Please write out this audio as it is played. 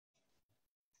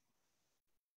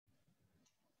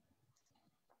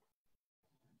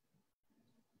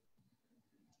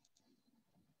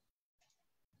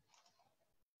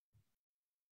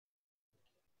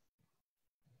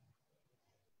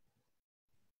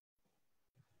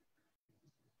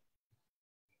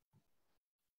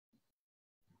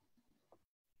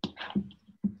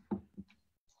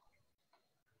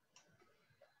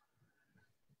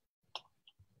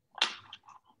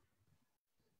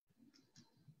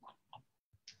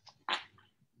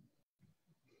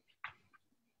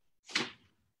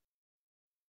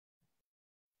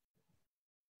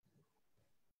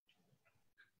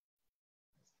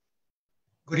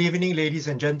Good evening, ladies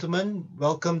and gentlemen.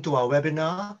 Welcome to our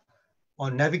webinar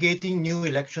on Navigating New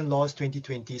Election Laws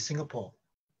 2020 Singapore.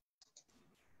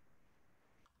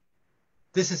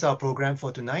 This is our program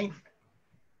for tonight.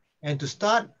 And to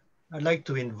start, I'd like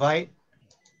to invite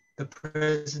the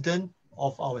president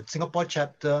of our Singapore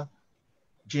chapter,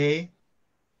 Jay,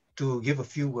 to give a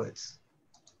few words.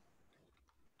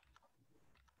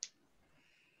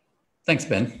 Thanks,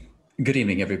 Ben. Good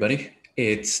evening, everybody.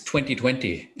 It's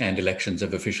 2020 and elections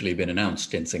have officially been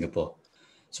announced in Singapore.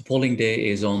 So polling day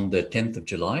is on the 10th of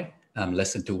July,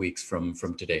 less than 2 weeks from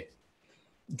today.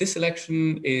 This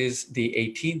election is the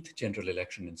 18th general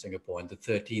election in Singapore and the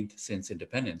 13th since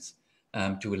independence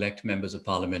to elect members of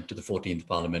parliament to the 14th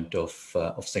parliament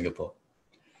of Singapore.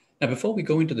 Now, before we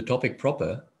go into the topic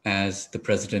proper, as the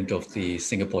president of the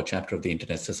Singapore chapter of the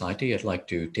Internet Society, I'd like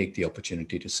to take the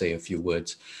opportunity to say a few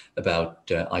words about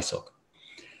ISOC.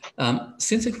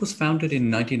 Since it was founded in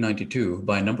 1992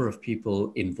 by a number of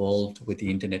people involved with the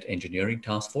Internet Engineering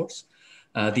Task Force,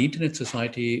 the Internet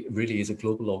Society really is a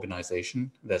global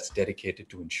organization that's dedicated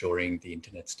to ensuring the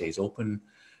Internet stays open,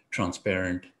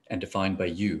 transparent, and defined by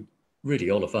you, really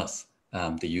all of us,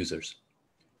 the users.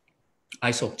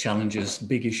 ISOC challenges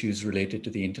big issues related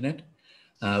to the Internet.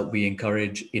 We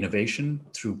encourage innovation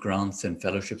through grants and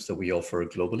fellowships that we offer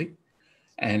globally,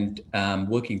 and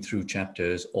working through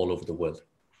chapters all over the world.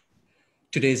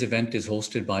 Today's event is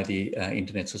hosted by the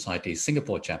Internet Society's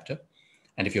Singapore chapter.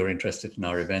 And if you're interested in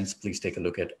our events, please take a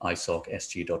look at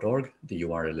isocsg.org. The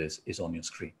URL is on your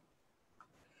screen.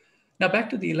 Now back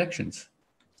to the elections.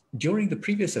 During the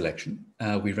previous election,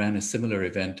 we ran a similar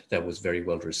event that was very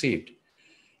well received.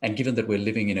 And given that we're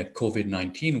living in a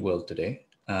COVID-19 world today,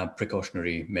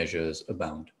 precautionary measures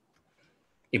abound.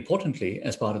 Importantly,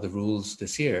 as part of the rules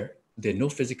this year, there are no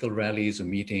physical rallies or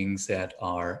meetings that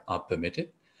are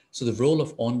permitted. So the role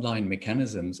of online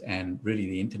mechanisms and really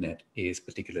the internet is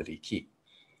particularly key.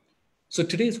 So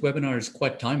today's webinar is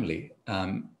quite timely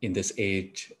in this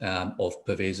age of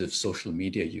pervasive social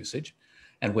media usage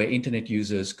and where internet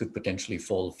users could potentially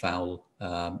fall foul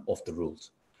of the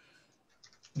rules.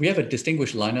 We have a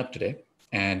distinguished lineup today,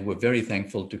 and we're very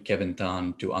thankful to Kevin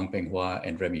Tan, to Ang Peng Hwa,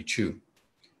 and Remy Choo.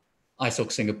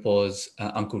 ISOC Singapore's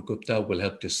Ankur Gupta will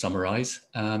help to summarize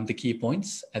the key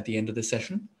points at the end of the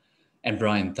session, and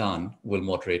Brian Tan will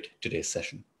moderate today's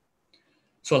session.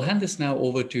 So I'll hand this now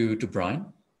over to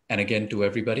Brian, and again to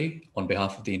everybody on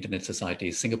behalf of the Internet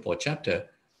Society's Singapore chapter,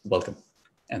 welcome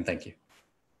and thank you.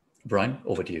 Brian,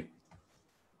 over to you.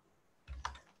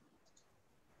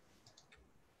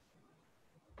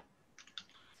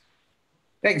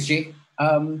 Thanks, Jay.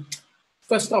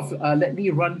 First off, let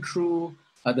me run through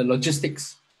the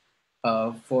logistics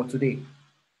for today.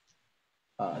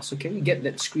 So can we get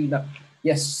that screen up?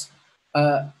 Yes.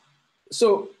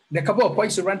 So there are a couple of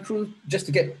points to run through just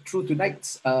to get through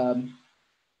tonight's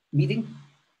meeting.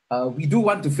 We do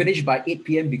want to finish by 8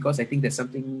 p.m. because I think there's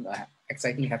something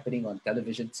exciting happening on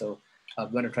television. So I'm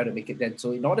going to try to make it then.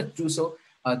 So in order to do so,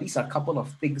 these are a couple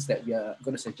of things that we are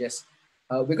going to suggest.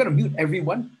 We're going to mute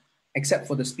everyone except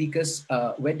for the speakers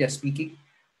when they're speaking.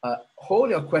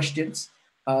 Hold your questions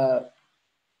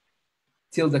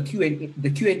till the Q&A.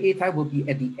 The Q&A time will be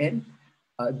at the end.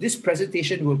 This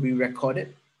presentation will be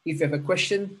recorded. If you have a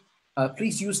question,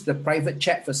 please use the private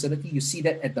chat facility. You see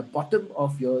that at the bottom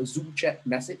of your Zoom chat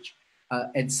message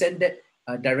and send that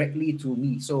directly to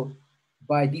me. So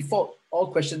by default, all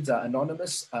questions are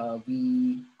anonymous.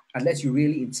 Unless you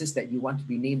really insist that you want to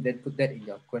be named, then put that in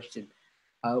your question.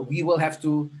 We will have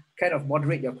to kind of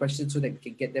moderate your questions so that we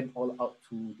can get them all out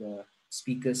to the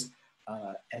speakers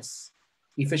as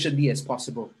efficiently as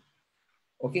possible.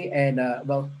 Okay, and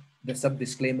well, there's some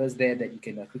disclaimers there that you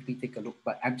can quickly take a look,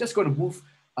 but I'm just going to move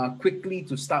quickly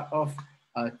to start off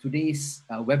today's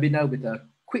webinar with a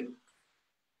quick,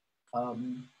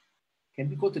 can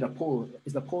we go to the poll?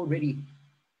 Is the poll ready?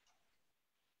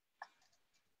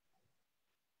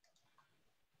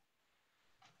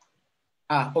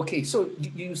 Okay, so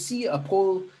you see a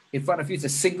poll in front of you. It's a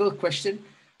single question.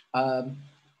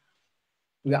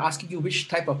 We're asking you which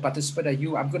type of participant are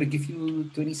you. I'm going to give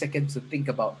you 20 seconds to think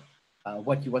about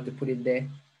what you want to put in there,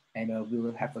 and we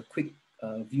will have a quick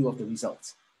view of the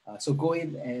results. So go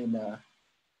in and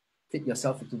fit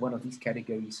yourself into one of these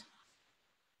categories.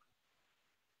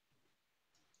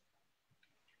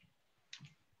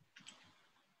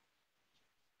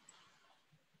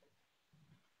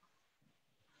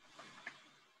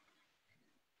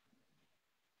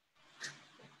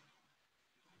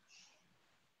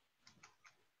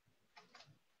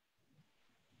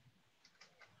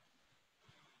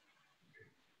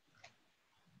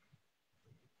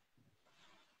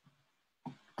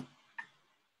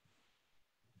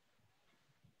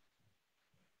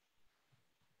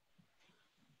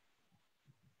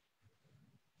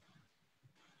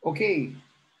 Okay,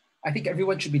 I think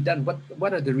everyone should be done.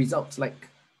 What are the results like?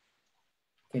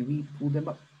 Can we pull them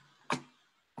up?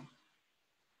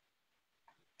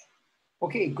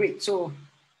 Okay, great. So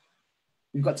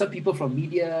we've got some people from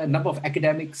media, a number of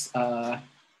academics,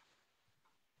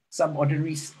 some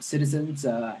ordinary citizens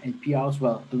and PRs,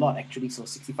 well, a lot actually, so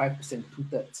 65%,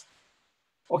 2/3.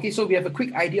 Okay, so we have a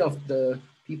quick idea of the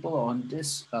people on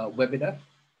this webinar,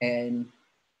 and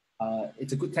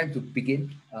it's a good time to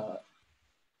begin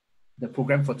the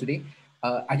program for today.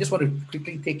 I just want to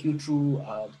quickly take you through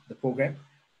the program.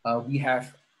 We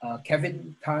have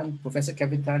Kevin Tan, Professor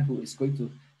Kevin Tan, who is going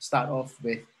to start off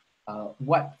with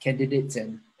what candidates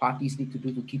and parties need to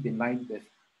do to keep in line with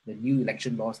the new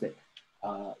election laws that,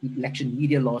 election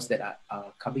media laws that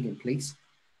are coming in place.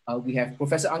 We have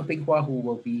Professor Ang Peng Hwa, who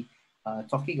will be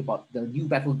talking about the new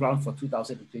battleground for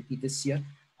 2020 this year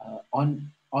on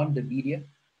the media.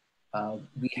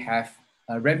 We have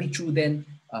Remy Choo then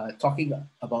talking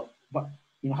about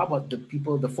how about the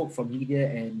people, the folk from media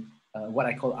and what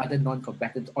I call other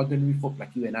non-combatants, ordinary folk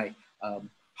like you and I.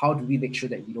 How do we make sure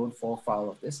that we don't fall foul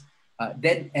of this?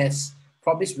 Then, as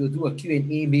promised, we'll do a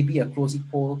Q&A, maybe a closing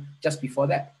poll just before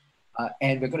that.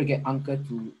 And we're going to get Anka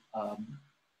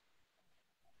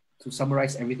to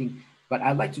summarize everything. But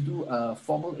I'd like to do a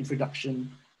formal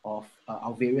introduction of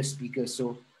our various speakers.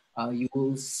 So you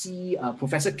will see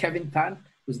Professor Kevin Tan,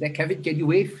 who's there. Kevin, can you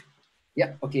wave?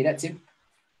 Yeah, okay, that's him.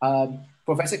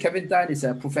 Professor Kevin Tan is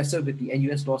a professor with the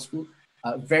NUS Law School,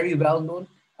 very well known.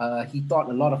 He taught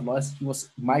a lot of laws. He was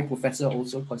my professor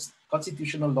also,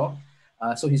 constitutional law.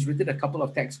 So he's written a couple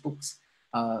of textbooks.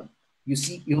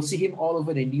 You'll see him all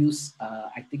over the news.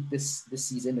 I think this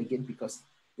season again because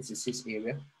this is his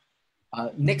area.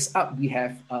 Next up, we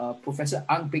have Professor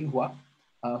Ang Peng Hwa,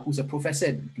 who's a professor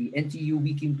at the NTU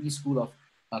Wee Kim Wee School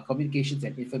of Communications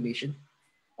and Information.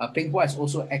 Peng Hwa is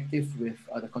also active with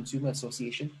the Consumer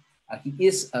Association. He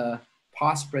is a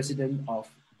past president of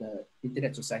the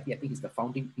Internet Society. I think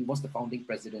he was the founding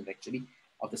president actually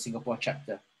of the Singapore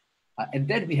chapter. And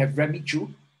then we have Remy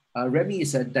Choo. Remy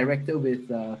is a director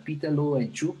with Peter Low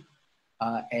and Choo.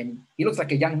 And he looks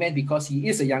like a young man because he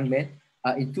is a young man.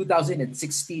 In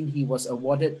 2016, he was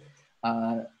awarded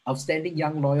Outstanding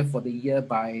Young Lawyer for the Year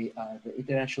by the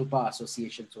International Bar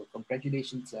Association. So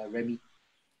congratulations, Remy.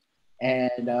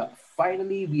 And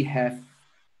finally, we have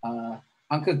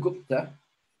Anka Gupta.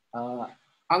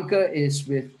 Anka is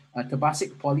with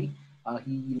Temasek Poly.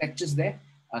 He lectures there.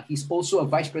 He's also a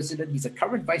vice president. He's a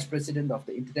current vice president of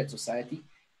the Internet Society.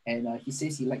 And he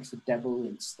says he likes to dabble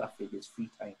in stuff in his free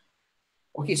time.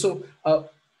 Okay, so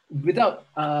without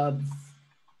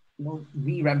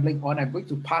me rambling on, I'm going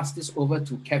to pass this over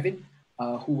to Kevin,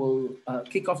 who will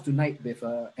kick off tonight with,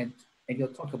 and he'll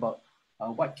talk about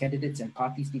what candidates and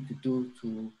parties need to do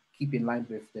to keep in line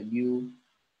with the new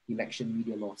election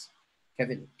media laws.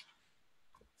 Kevin.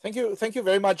 Thank you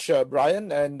very much,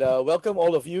 Brian, and welcome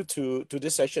all of you to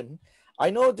this session. I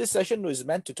know this session is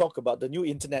meant to talk about the new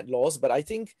internet laws, but I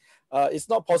think it's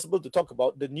not possible to talk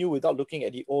about the new without looking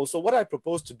at the old. So what I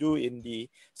propose to do in the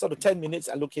sort of 10 minutes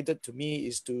allocated to me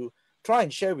is to try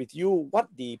and share with you what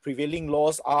the prevailing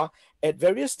laws are at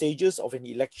various stages of an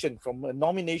election, from a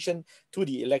nomination to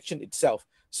the election itself.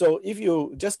 So if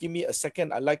you just give me a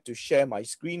second, I'd like to share my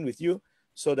screen with you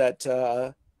so that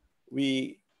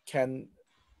we can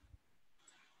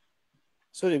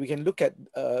look at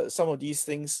some of these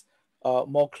things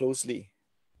more closely.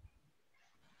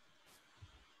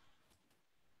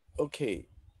 Okay,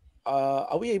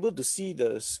 are we able to see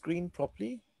the screen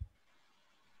properly?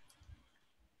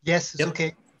 Yes, it's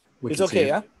okay. It's okay,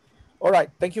 yeah? All right,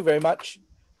 thank you very much.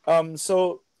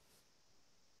 So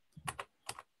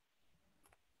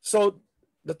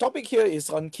the topic here is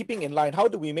on keeping in line. How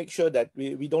do we make sure that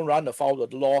we don't run afoul of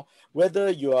the law, whether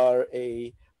you are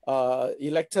a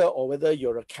elector or whether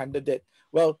you're a candidate?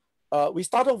 Well, we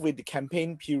start off with the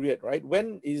campaign period, right?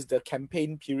 When is the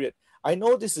campaign period? I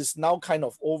know this is now kind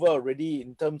of over already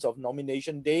in terms of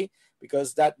nomination day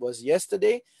because that was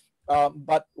yesterday.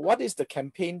 But what is the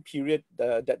campaign period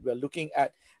that we're looking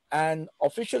at? And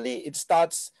officially it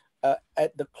starts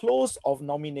at the close of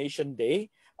nomination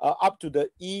day up to the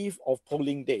eve of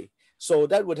polling day. So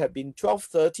that would have been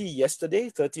 12:30 yesterday,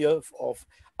 30th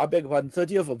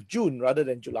of June rather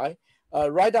than July,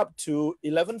 right up to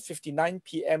 11:59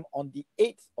 p.m. on the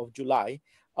 8th of July,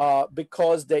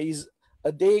 because there is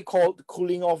a day called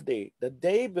cooling off day. The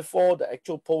day before the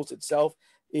actual polls itself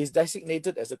is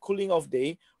designated as a cooling off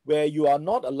day where you are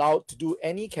not allowed to do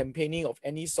any campaigning of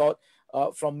any sort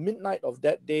from midnight of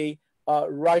that day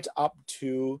right up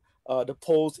to the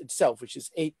polls itself, which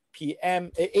is 8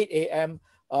 a.m.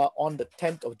 on the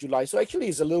 10th of July. So actually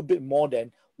it's a little bit more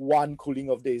than one cooling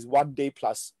off days, 1 day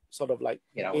plus sort of like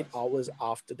 8 8 hours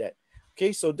after that.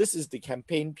 Okay, so this is the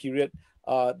campaign period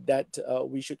that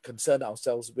we should concern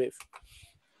ourselves with.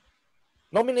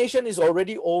 Nomination is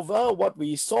already over. What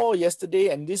we saw yesterday,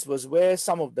 and this was where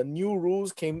some of the new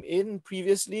rules came in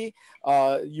previously,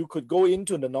 you could go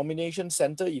into the nomination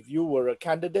center if you were a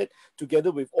candidate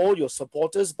together with all your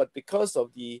supporters, but because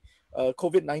of the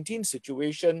COVID-19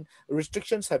 situation,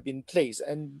 restrictions have been placed.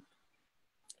 And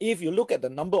if you look at the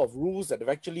number of rules that have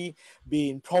actually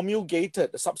been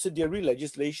promulgated, the subsidiary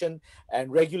legislation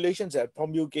and regulations that are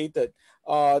promulgated,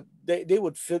 they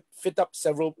would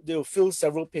they will fill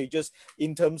several pages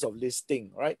in terms of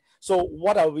listing, right? So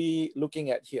what are we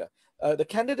looking at here? The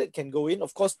candidate can go in.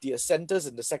 Of course, the assenters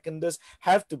and the seconders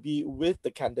have to be with the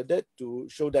candidate to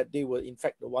show that they were in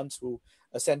fact the ones who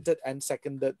assented and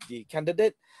seconded the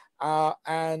candidate.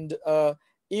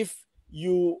 If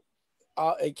you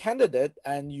are a candidate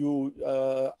and you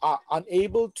are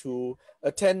unable to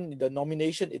attend the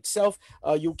nomination itself,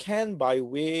 you can, by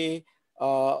way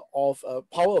of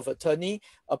power of attorney,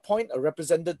 appoint a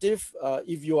representative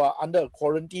if you are under a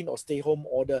quarantine or stay home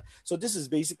order. So this is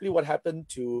basically what happened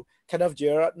to Kenneth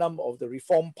Jeyaretnam of the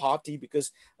Reform Party,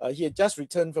 because he had just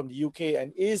returned from the UK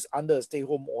and is under a stay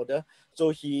home order. So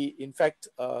he in fact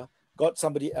got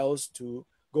somebody else to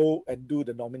go and do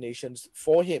the nominations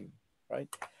for him, right?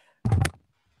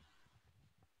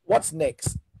 What's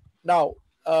next? Now,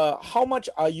 how much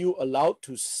are you allowed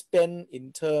to spend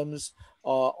in terms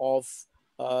of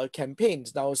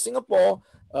campaigns? Now, Singapore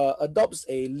adopts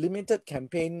a limited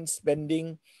campaign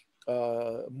spending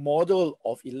model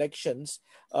of elections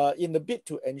in the bid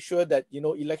to ensure that, you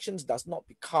know, elections does not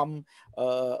become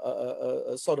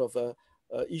a sort of a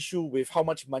issue with how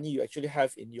much money you actually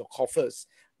have in your coffers,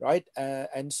 right?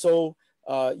 And so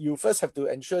you first have to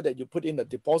ensure that you put in a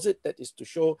deposit that is to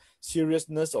show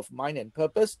seriousness of mind and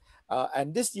purpose.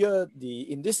 And this year,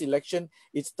 in this election,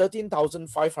 it's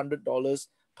 $13,500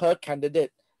 per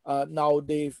candidate. Now,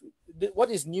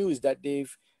 what is new is that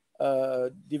they've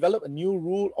developed a new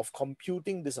rule of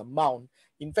computing this amount.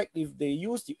 In fact, if they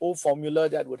use the old formula,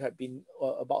 that would have been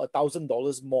about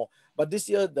 $1,000 more. But this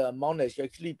year, the amount has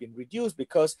actually been reduced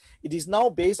because it is now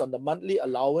based on the monthly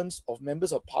allowance of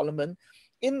members of parliament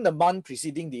in the month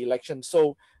preceding the election.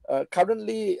 So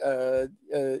currently,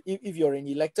 if you're an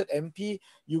elected MP,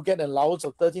 you get an allowance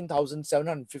of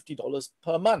 $13,750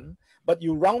 per month, but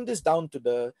you round this down to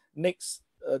the next,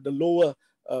 the lower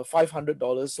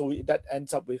 $500, so that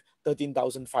ends up with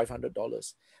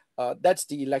 $13,500. That's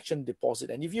the election deposit.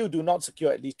 And if you do not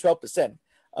secure at least 12%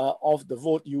 of the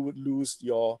vote, you would lose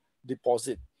your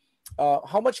deposit.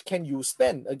 How much can you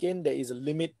spend? Again, there is a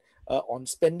limit on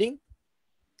spending.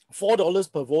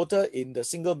 $4 per voter in the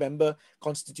single member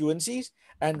constituencies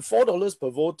and $4 per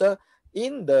voter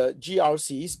in the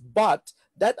GRCs, but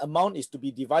that amount is to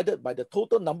be divided by the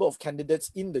total number of candidates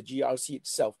in the GRC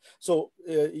itself. So,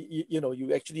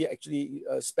 you actually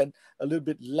spend a little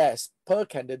bit less per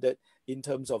candidate in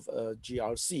terms of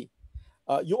GRC.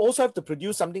 You also have to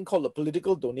produce something called a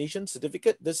political donation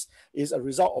certificate. This is a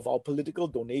result of our Political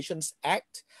Donations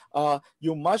Act.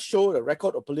 You must show a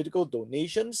record of political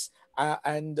donations.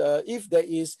 And if there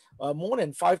is more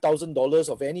than $5,000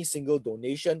 of any single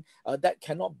donation, that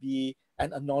cannot be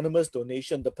an anonymous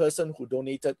donation. The person who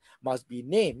donated must be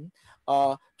named.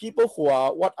 People who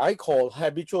are what I call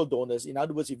habitual donors, in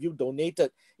other words, if you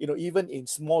donated, even in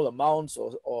small amounts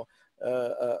or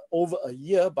over a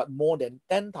year, but more than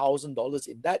 $10,000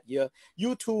 in that year,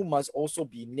 you too must also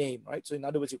be named, right? So in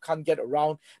other words, you can't get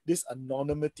around this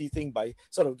anonymity thing by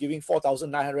sort of giving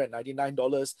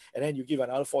 $4,999 and then you give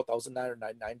another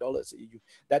 $4,999.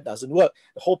 That doesn't work.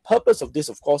 The whole purpose of this,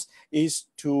 of course, is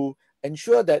to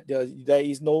ensure that there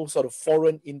is no sort of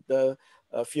foreign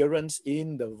interference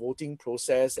in the voting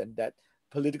process and that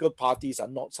political parties are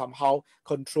not somehow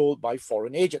controlled by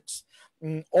foreign agents.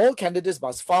 All candidates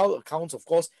must file accounts, of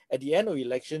course, at the end of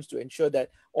elections to ensure that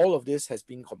all of this has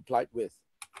been complied with.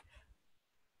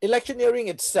 Electioneering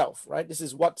itself, right? This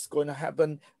is what's going to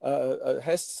happen,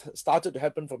 has started to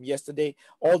happen from yesterday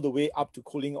all the way up to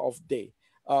cooling off day.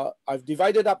 I've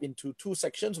divided up into two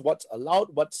sections, what's allowed,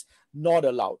 what's not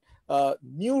allowed.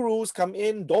 New rules come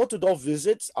in, door-to-door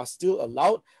visits are still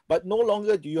allowed, but no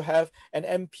longer do you have an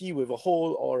MP with a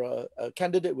whole or a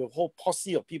candidate with a whole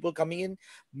posse of people coming in,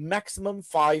 maximum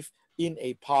 5 in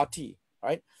a party,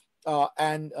 right?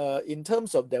 And in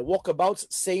terms of their walkabouts,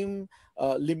 same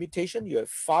limitation, you have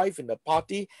 5 in the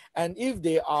party. And if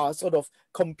they are sort of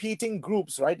competing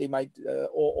groups, right, they might,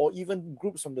 or even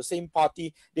groups from the same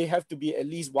party, they have to be at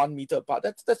least 1 meter apart.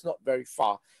 That's not very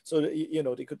far. So,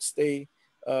 they could stay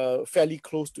fairly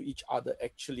close to each other,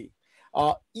 actually.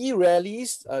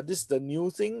 E-rallies, this is the new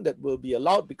thing that will be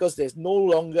allowed because there's no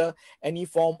longer any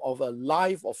form of a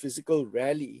live or physical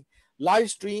rally.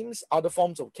 Live streams, other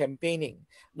forms of campaigning.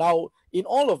 Now, in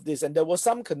all of this, and there was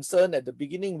some concern at the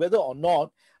beginning whether or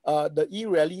not the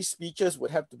e-rally speeches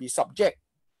would have to be subject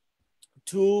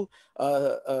to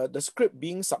the script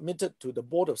being submitted to the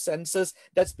Board of Censors.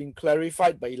 That's been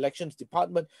clarified by Elections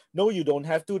Department. No, you don't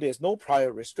have to. There's no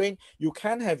prior restraint. You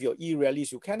can have your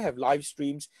e-rallies, you can have live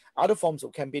streams, other forms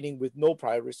of campaigning with no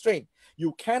prior restraint.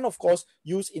 You can, of course,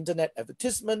 use internet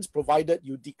advertisements provided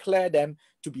you declare them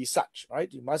to be such,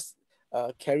 right? You must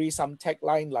carry some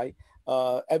tagline like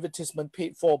advertisement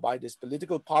paid for by this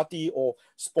political party or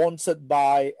sponsored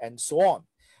by, and so on.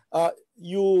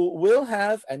 You will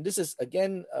have, and this is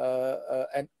again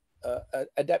an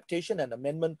adaptation and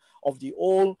amendment of the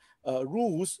old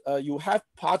rules, you have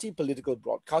party political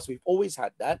broadcasts. We've always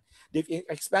had that. They've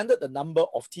expanded the number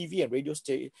of TV and radio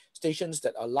stations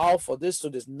that allow for this. So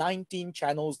there's 19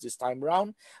 channels this time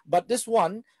around. But this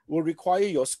one will require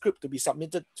your script to be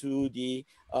submitted to the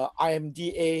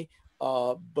IMDA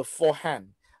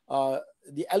beforehand.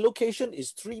 The allocation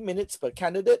is 3 minutes per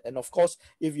candidate. And of course,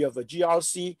 if you have a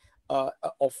GRC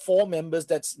of 4 members,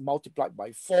 that's multiplied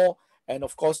by 4. And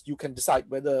of course, you can decide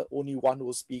whether only one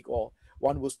will speak or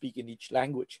one will speak in each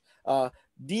language.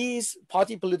 These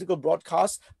party political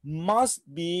broadcasts must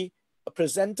be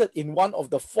presented in one of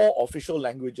the 4 official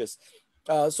languages.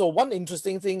 So one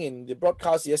interesting thing in the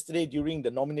broadcast yesterday during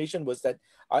the nomination was that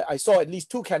I saw at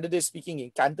least 2 candidates speaking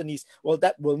in Cantonese. Well,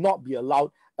 that will not be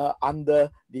allowed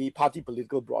under the party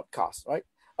political broadcast, right?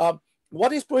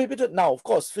 What is prohibited now? Of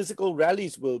course, physical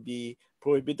rallies will be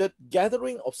prohibited.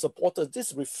 Gathering of supporters,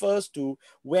 this refers to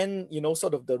when, you know,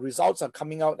 sort of the results are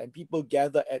coming out and people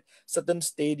gather at certain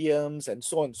stadiums and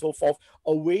so on and so forth,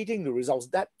 awaiting the results.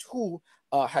 That too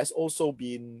has also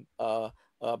been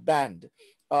banned.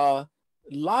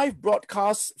 Live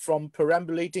broadcasts from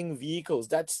perambulating vehicles,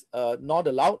 that's not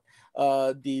allowed.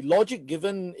 The logic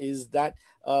given is that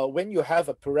when you have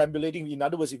a perambulating, in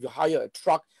other words, if you hire a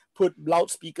truck, put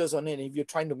loudspeakers on it, and if you're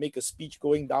trying to make a speech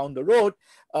going down the road,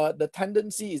 the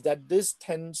tendency is that this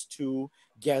tends to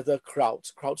gather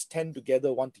crowds. Crowds tend to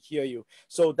gather, want to hear you.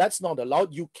 So that's not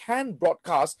allowed. You can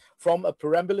broadcast from a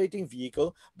perambulating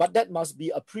vehicle, but that must be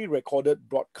a pre-recorded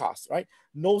broadcast, right?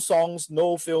 No songs,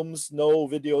 no films, no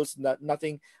videos,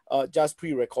 nothing, just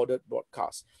pre-recorded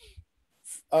broadcast.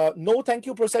 No thank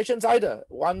you processions either.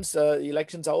 Once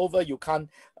elections are over, you can't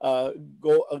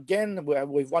go again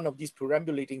with one of these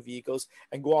perambulating vehicles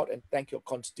and go out and thank your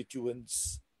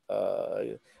constituents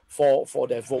for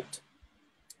their vote.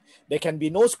 There can be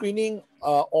no screening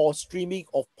or streaming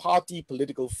of party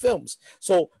political films.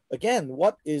 So again,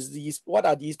 what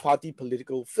are these party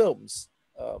political films?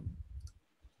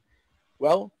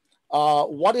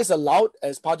 What is allowed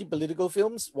as party political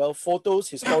films? Well, photos,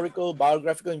 historical,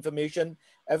 biographical information,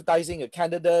 advertising a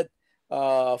candidate,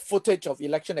 footage of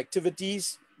election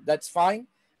activities, that's fine.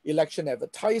 Election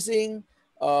advertising,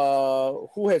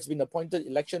 who has been appointed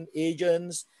election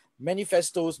agents,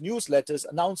 manifestos, newsletters,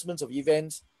 announcements of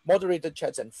events, moderated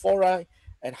chats and fora,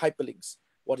 and hyperlinks.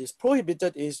 What is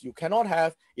prohibited is you cannot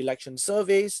have election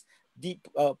surveys, deep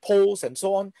polls, and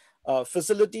so on.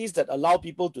 Facilities that allow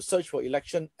people to search for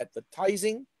election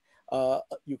advertising.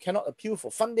 You cannot appeal for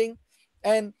funding,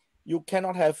 and you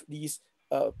cannot have these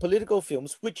political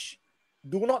films which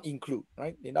do not include,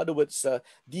 right? In other words,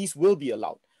 these will be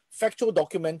allowed. Factual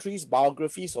documentaries,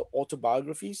 biographies or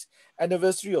autobiographies,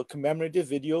 anniversary or commemorative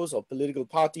videos of political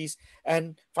parties,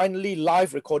 and finally,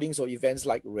 live recordings of events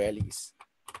like rallies.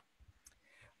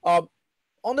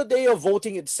 On the day of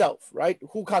voting itself, right?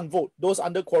 Who can't vote? Those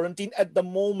under quarantine at the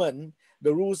moment,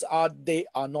 the rules are they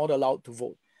are not allowed to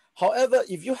vote. However,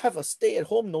 if you have a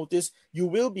stay-at-home notice, you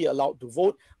will be allowed to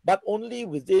vote, but only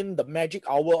within the magic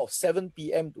hour of 7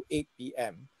 p.m. to 8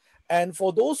 p.m. And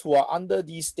for those who are under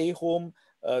these stay-home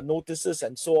notices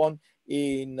and so on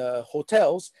in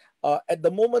hotels, at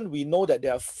the moment, we know that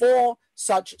there are 4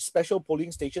 such special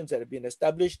polling stations that have been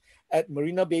established at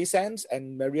Marina Bay Sands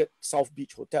and Marriott South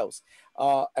Beach hotels.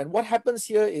 And what happens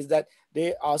here is that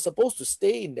they are supposed to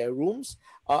stay in their rooms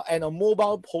and a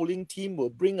mobile polling team will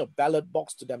bring a ballot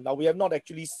box to them. Now, we have not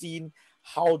actually seen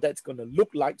how that's going to look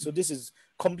like. So this is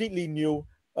completely new.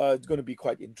 It's going to be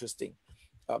quite interesting.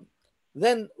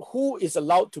 Then who is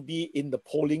allowed to be in the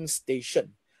polling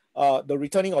station? The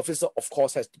returning officer, of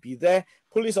course, has to be there.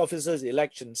 Police officers,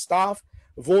 election staff,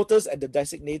 voters at the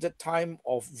designated time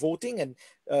of voting. And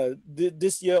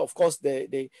this year, of course,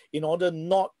 they in order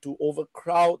not to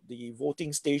overcrowd the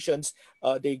voting stations,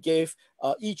 they gave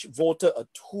each voter a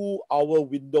 2-hour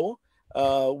window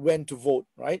when to vote,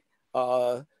 right?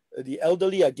 the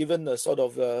elderly are given a sort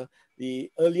of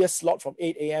the earliest slot from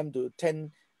 8 a.m. to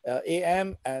 10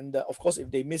 a.m. And of course, if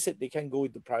they miss it, they can go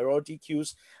into priority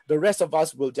queues. The rest of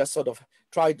us will just sort of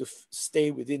try to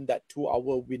stay within that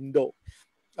 2-hour window.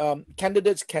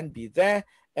 Candidates can be there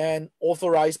and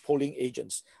authorize polling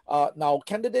agents. Now,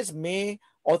 candidates may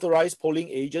authorize polling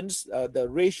agents. The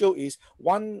ratio is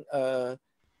one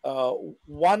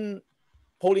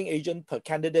polling agent per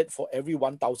candidate for every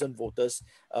 1,000 voters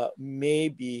may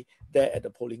be there at the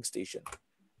polling station.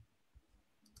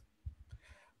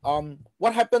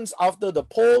 What happens after the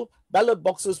poll? Ballot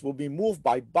boxes will be moved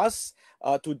by bus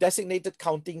to designated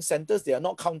counting centers. They are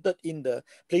not counted in the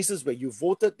places where you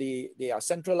voted. They are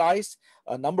centralized,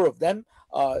 a number of them.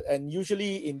 And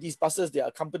usually in these buses, they are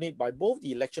accompanied by both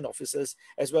the election officers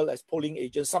as well as polling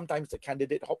agents. Sometimes the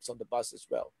candidate hops on the bus as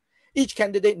well. Each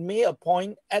candidate may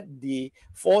appoint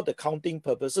for the counting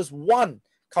purposes, one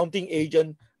counting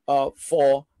agent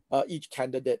for each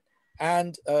candidate.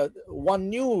 And one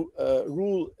new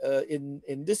rule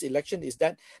in this election is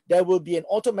that there will be an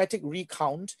automatic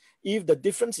recount if the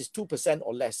difference is 2%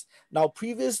 or less. Now,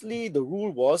 previously, the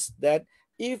rule was that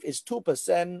if it's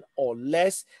 2% or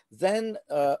less, then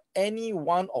any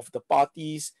one of the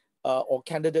parties or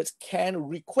candidates can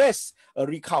request a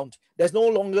recount. There's no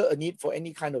longer a need for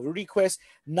any kind of request.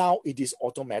 Now it is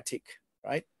automatic,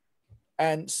 right?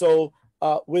 And so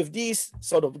with these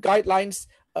sort of guidelines,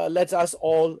 let us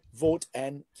all vote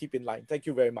and keep in line. Thank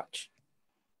you very much.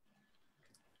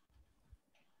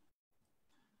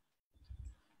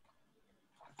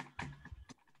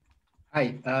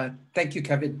 Hi, thank you,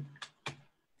 Kevin.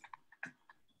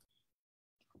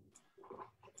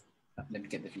 Let me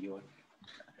get the video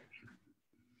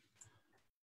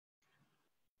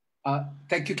on.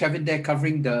 Thank you, Kevin, there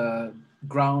covering the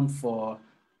ground for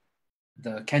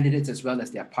the candidates as well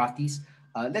as their parties.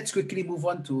 Let's quickly move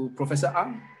on to Professor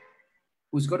Ang,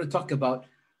 who's going to talk about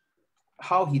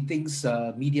how he thinks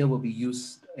media will be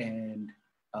used and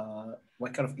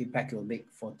what kind of impact it will make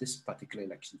for this particular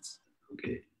elections.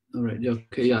 Okay, all right,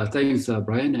 okay, yeah, thanks,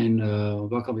 Brian, and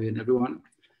welcome again, everyone.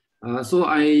 So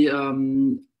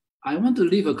I want to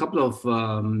leave a couple of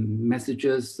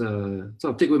messages, sort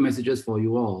of takeaway messages for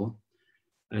you all.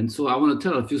 And so I want to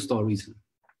tell a few stories.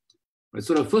 Right,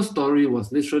 so the first story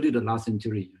was literally the last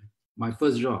century. My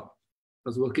first job. I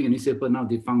was working in a newspaper now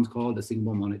defunct called the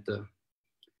Singapore Monitor.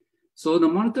 So the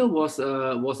Monitor was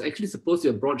actually supposed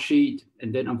to be a broadsheet,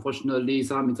 and then unfortunately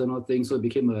some internal things, so it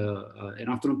became an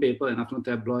afternoon paper, an afternoon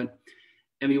tabloid,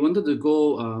 and we wanted to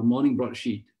go morning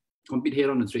broadsheet, compete head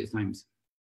on the Straits Times.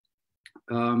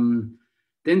 Then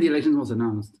the election was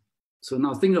announced. So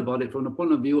now think about it from the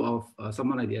point of view of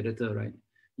someone like the editor, right?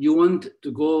 You want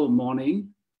to go morning,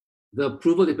 the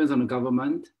approval depends on the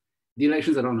government, the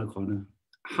election's around the corner.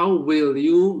 How will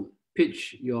you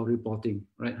pitch your reporting,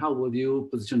 right? How will you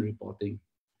position reporting?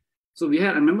 So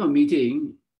I remember a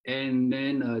meeting, and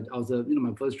then I was,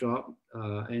 my first job,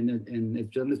 and as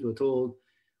journalists were told,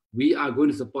 we are going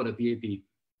to support the PAP,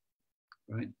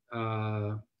 right?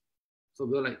 So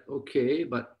we were like, okay,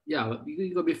 but yeah,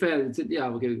 you gotta be fair. And said, yeah,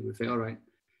 okay, we'll be fair, all right.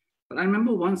 But I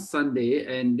remember one Sunday,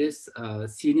 and this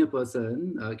senior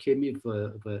person came in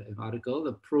for an article,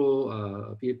 a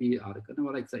pro PAP article, and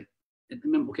I was like,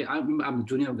 okay, I remember I'm a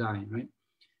junior guy, right?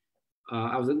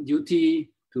 I was on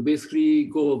duty to basically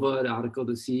go over the article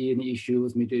to see any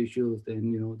issues, major issues,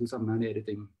 then do some minor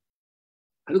editing.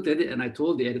 I looked at it and I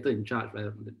told the editor in charge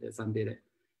right, that Sunday that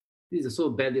this is so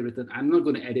badly written, I'm not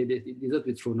going to edit it, it deserves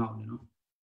to be thrown out,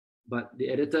 But the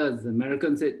editor, the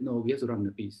American, said, no, we have to run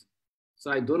the piece. So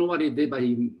I don't know what he did, but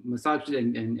he massaged it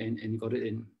and got it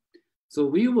in. So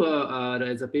we were,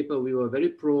 as a paper, we were very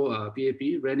pro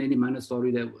PAP, ran any minor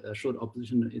story that showed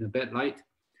opposition in a bad light.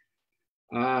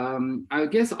 I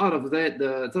guess out of that,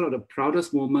 the sort of the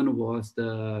proudest moment was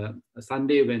the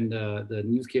Sunday when the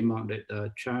news came out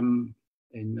that Cham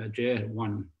and Jaya had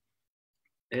won.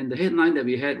 And the headline that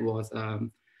we had was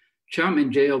Cham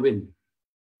and Jaya win.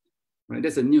 Right,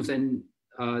 that's the news. And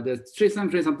the Straits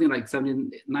Times ran something like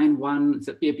 79-1,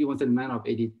 PAP 179 of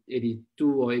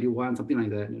 82 or 81, something like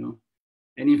that,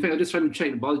 And in fact, I was just trying to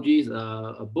check apologies,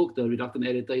 a book, the reluctant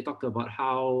editor, he talked about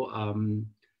how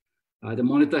the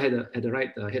Monitor had the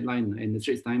right headline and the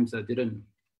Straits Times didn't.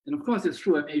 And of course, it's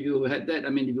true. I mean, if you had that, I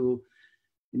mean, if you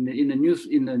in the news,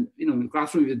 in the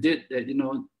classroom, you did that,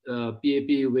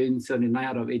 PAP wins 79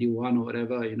 out of 81 or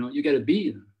whatever, you get a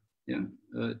B. Yeah,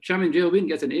 Cham and Jaya win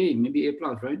gets an A, maybe A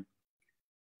plus, right?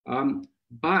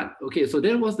 But okay, so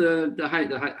that was the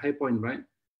high point, right?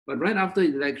 But right after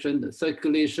the election, the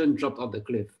circulation dropped off the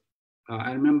cliff.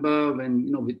 I remember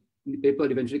when the paper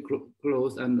eventually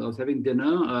closed, and I was having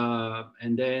dinner,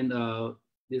 and then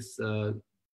this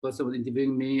person was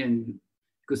interviewing me, and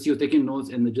because he was taking notes,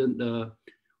 and the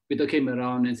waiter came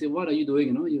around and said, "What are you doing?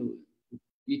 You know, you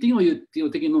think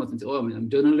you're taking notes?" And said, "Oh, I'm a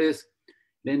journalist."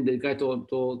 Then the guy told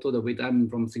the waiter, "I'm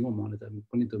from Singapore Monitor,"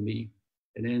 pointing to me.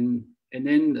 And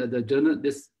then the journalist,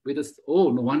 this waiter,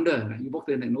 "Oh, no wonder." Like, he walked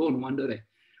in and, "Oh, no wonder." Like,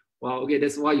 wow, okay,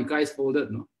 that's why you guys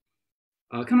folded, no?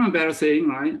 Kind of embarrassing,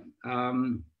 right?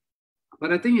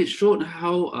 But I think it showed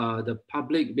how the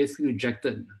public basically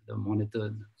rejected the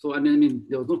Monitor. So I mean,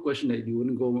 there was no question that you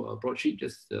wouldn't go broadsheet.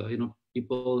 Just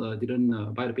people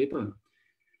didn't buy the paper.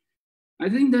 I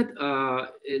think that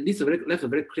it left a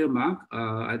very clear mark.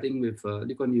 I think with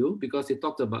Lee Kuan Yew, because he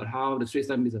talked about how the Straits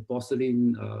Times is a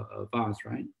porcelain vase,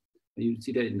 right? You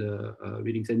see that in the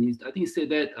readings, and I think he said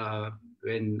that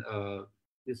when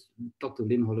just talked to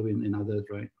Lynn Holloway and others,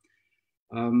 right?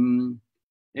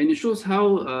 And it shows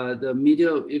how the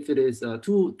media, if it is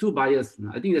too biased,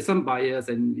 I think there's some bias,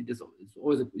 and it's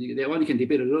always that one you can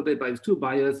debate a little bit, but if it's too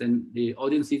biased and the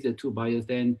audience sees they're too biased,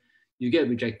 then you get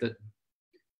rejected.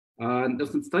 There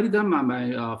was a study done by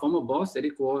my former boss,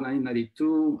 Eddie Kuo, in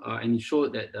 1992, and it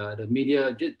showed that the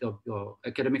media, the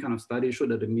academic kind of study, showed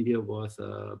that the media was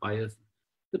biased.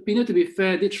 The opinion, to be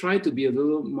fair, they tried to be a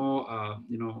little more,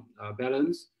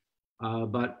 balanced,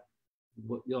 but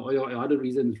your other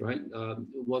reasons, right,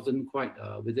 it wasn't quite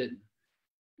with it.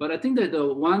 But I think that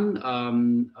the one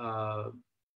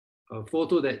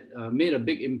photo that made a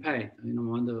big impact, I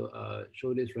want to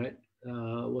show this, right,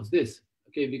 was this.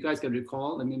 Okay, if you guys can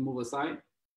recall, let me move aside,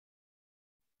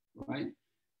 right?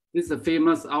 This is a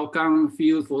famous Hougang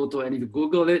field photo, and if you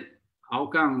Google it,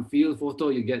 Hougang field photo,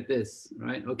 you get this,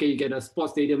 right? Okay, you get a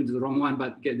sports stadium, which is the wrong one,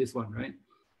 but get this one, right?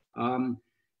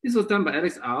 This was done by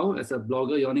Alex Au as a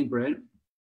blogger, Yawning Brand.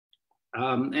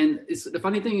 And the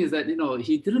funny thing is that,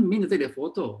 he didn't mean to take that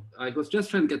photo. He was just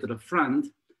trying to get to the front,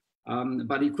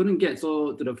 but he couldn't get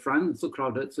to the front, so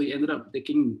crowded. So he ended up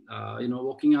taking,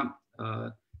 walking up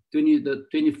the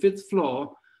 25th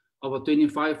floor of a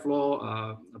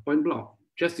 25-floor point block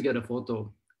just to get a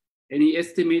photo. And he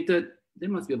estimated there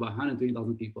must be about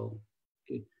 120,000 people.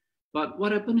 Okay. But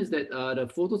what happened is that the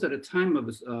photos at the time of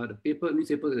the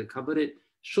newspaper that covered it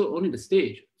showed only the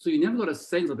stage. So you never got a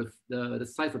sense of the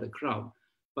size of the crowd.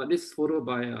 But this photo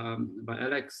by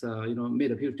Alex,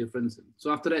 made a huge difference.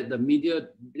 So after that, the media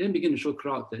then began to show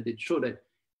crowds, that it showed that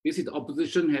basically the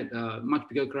opposition had a much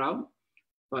bigger crowd,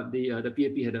 but the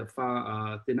PAP had a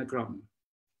far thinner crowd.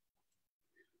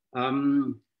 I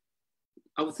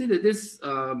would say that this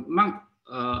marked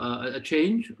a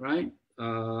change, right,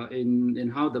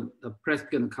 in how the press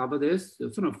can cover this. It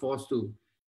was sort of forced to.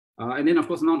 And then, of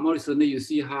course, more recently, you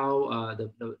see how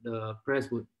the press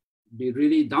would be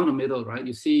really down the middle, right?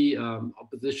 You see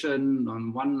opposition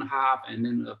on one half and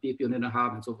then PAP on the other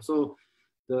half and so forth. So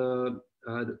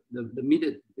the media,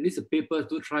 at least the papers,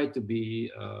 do try to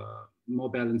be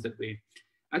more balanced that way.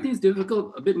 I think it's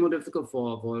difficult, a bit more difficult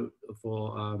for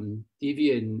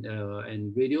TV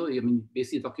and radio. I mean,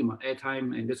 basically talking about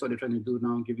airtime, and that's what they're trying to do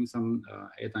now, giving some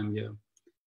airtime here.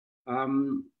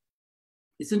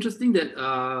 It's interesting that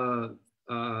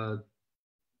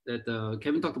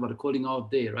Kevin talked about the cooling off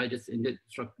day, right? Just in that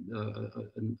struck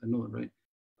a note, right?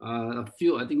 I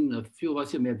think a few of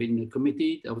us here may have been in a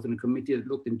committee. I was in a committee that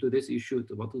looked into this issue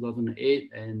about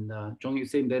 2008, and Chong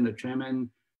Yu-Seng, then the chairman,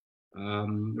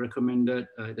 recommended,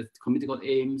 the committee called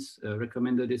AIMS,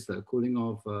 recommended this cooling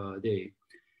off day.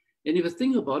 And if you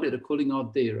think about it, the cooling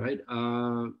off day, right?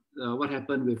 What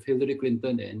happened with Hillary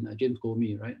Clinton and James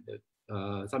Comey, right?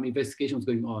 Some investigation was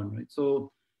going on, right?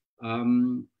 So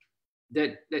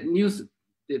that news,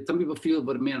 that some people feel,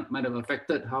 but might have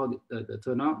affected how the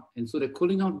turnout. And so the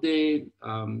cooling off day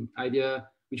idea,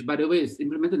 which by the way is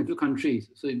implemented in a few countries,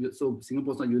 so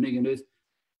Singapore's not unique in this,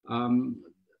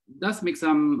 does make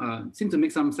seem to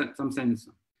make some sense.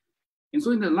 And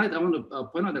so in the light, I want to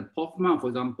point out that Prof Ma, for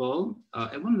example,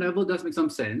 at one level does make some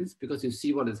sense because you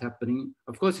see what is happening.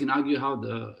 Of course, you can argue how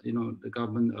the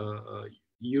government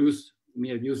may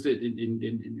have used it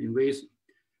in ways.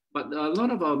 But a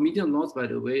lot of our media laws, by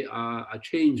the way, are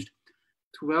changed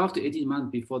 12 to 18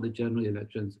 months before the general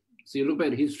elections. So you look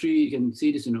back at history, you can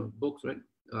see this in the books, right?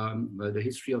 The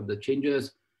history of the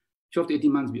changes 12 to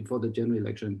 18 months before the general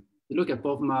election. You look at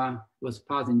Prof Ma, it was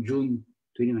passed in June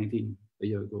 2019, a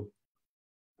year ago.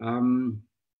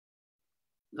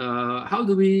 How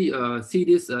do we see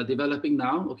this developing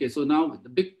now? Okay, so now the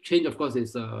big change, of course,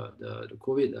 is the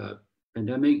COVID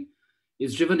pandemic.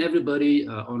 It's driven everybody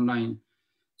online.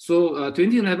 So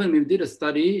 2011, we did a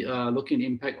study looking at the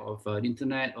impact of the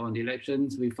internet on the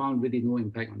elections. We found really no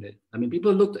impact on it. I mean,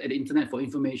 people looked at the internet for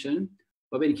information,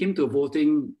 but when it came to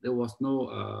voting, there was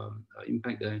no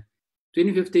impact there.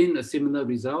 2015, a similar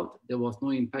result. There was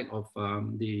no impact of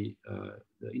the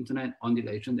internet on the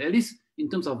election, at least in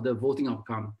terms of the voting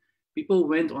outcome. People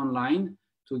went online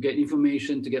to get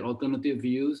information, to get alternative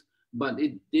views, but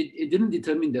it didn't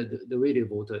determine the way they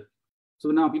voted. So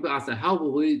now people ask, how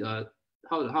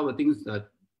are things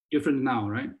different now,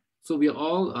 right? So we are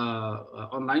all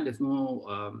online. There's no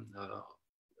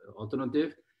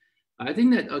alternative. I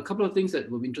think that a couple of things that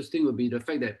will be interesting will be the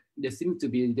fact that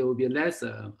there will be a less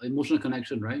emotional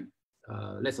connection, right?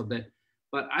 Less of that.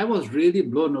 But I was really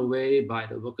blown away by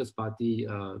the Workers' Party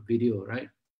video, right?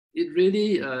 It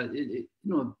really,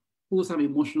 pulls some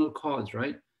emotional chords,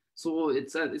 right? So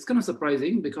it's kind of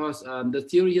surprising because the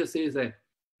theory here says that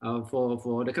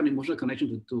for the kind of emotional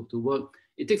connection to work,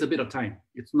 it takes a bit of time.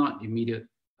 It's not immediate.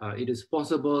 It is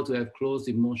possible to have close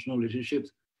emotional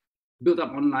relationships built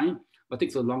up online, but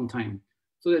takes a long time.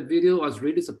 So that video, I was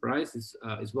really surprised.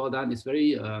 It's well done. It's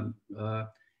very,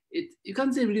 you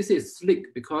can't really say it's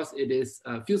slick because it is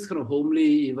feels kind of homely,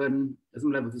 even at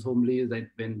some level it's homely, like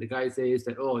when the guy says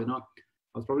that, oh, I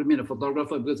was probably made a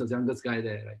photographer because I was the youngest guy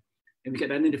there, right? And we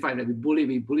can identify that we bully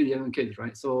the younger kids,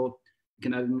 right? So we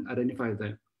can identify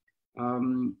that.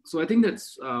 So I think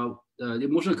that's the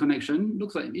emotional connection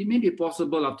looks like it may be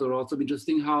possible after all. So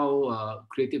interesting how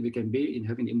creative we can be in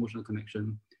having the emotional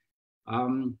connection.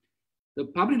 The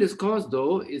public discourse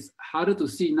though is harder to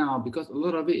see now because a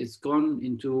lot of it is gone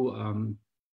into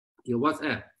your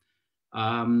WhatsApp.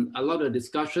 A lot of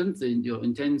discussions in your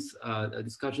intense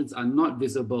discussions are not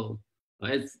visible.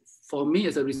 For me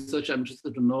as a researcher, I'm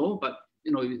interested to know, but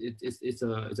it's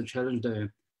a challenge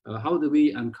there. How do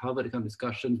we uncover the kind of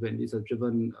discussions when these are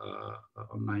driven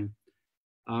online?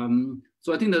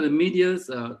 So I think that the media's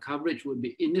coverage would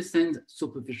be, in this sense,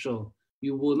 superficial.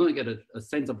 You will not get a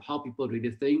sense of how people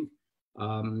really think.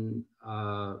 You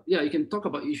can talk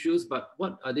about issues, but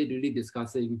what are they really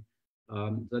discussing?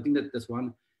 So I think that's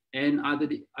one. And are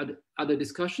the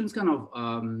discussions kind of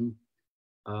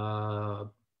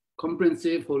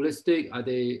comprehensive, holistic? Are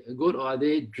they good, or are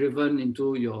they driven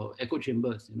into your echo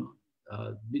chambers?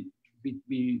 We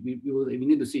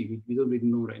need to see. We don't really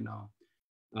know right now.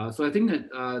 So I think that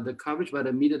the coverage by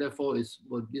the media, therefore,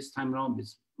 this time around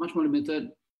is much more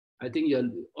limited. I think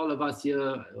all of us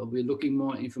here, we're looking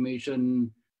more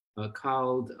information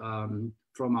culled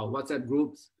from our WhatsApp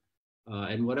groups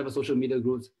and whatever social media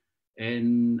groups,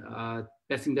 and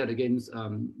testing that against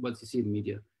what you see in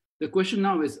media. The question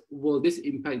now is, will this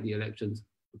impact the elections?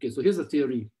 Okay, so here's a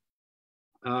theory.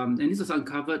 And this was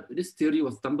uncovered, this theory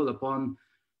was stumbled upon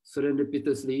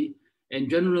serendipitously. And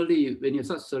generally, when you have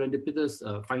such serendipitous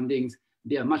findings,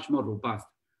 they are much more robust.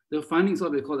 The findings are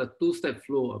what we call a two-step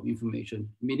flow of information,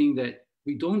 meaning that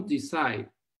we don't decide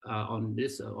on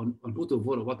who to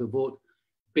vote or what to vote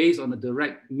based on a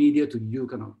direct media to you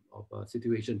kind of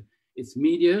situation. It's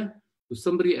media to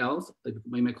somebody else,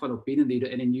 we might call opinion leader,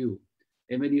 and then you.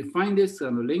 And when you find this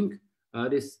kind of link,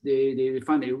 they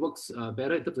find that it works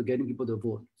better in terms of getting people to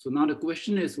vote. So now the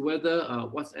question is whether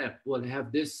WhatsApp will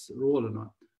have this role or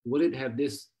not. Will it have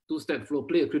this two-step flow,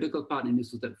 play a critical part in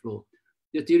this two-step flow?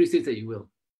 The theory says that it will.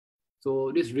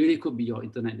 So this really could be your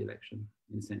internet election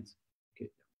in a sense. Okay,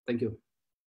 thank you.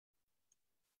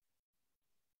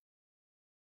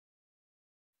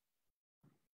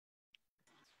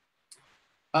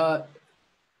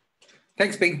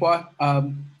 Thanks, Peng Hwa.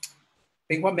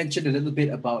 Peng Hwa mentioned a little bit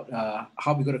about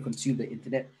how we're going to consume the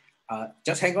internet.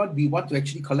 Just hang on, we want to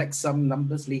actually collect some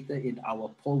numbers later in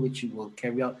our poll, which we will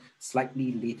carry out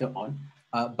slightly later on.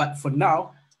 But for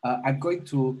now, I'm going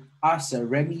to ask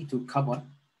Remy to come on,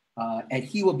 and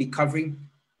he will be covering,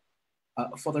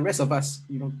 for the rest of us,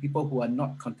 people who are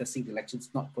not contesting the elections,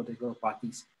 not political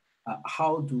parties,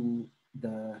 how do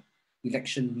the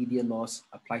election media laws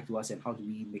apply to us, and how do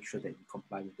we make sure that we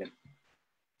comply with them?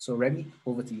 So Remy,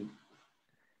 over to you.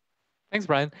 Thanks,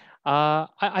 Brian.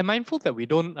 I'm mindful that we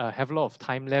don't have a lot of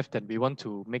time left and we want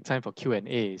to make time for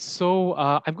Q&A. So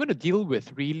I'm going to deal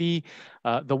with really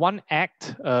the one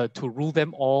act to rule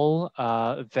them all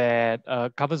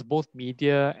that covers both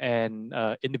media and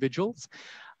individuals.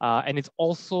 And it's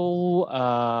also,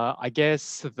 I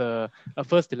guess, the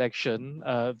first election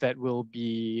that will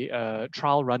be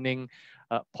trial running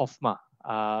POFMA.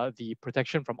 The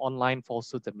Protection from Online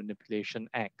Falsehoods and Manipulation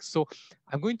Act. So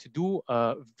I'm going to do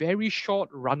a very short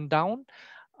rundown,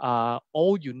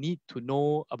 all you need to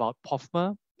know about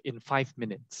POFMA in 5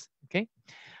 minutes, okay?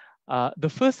 The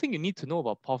first thing you need to know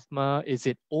about POFMA is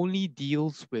it only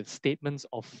deals with statements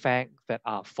of fact that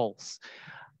are false.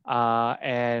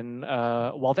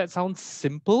 While that sounds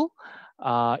simple,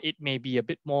 it may be a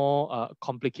bit more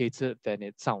complicated than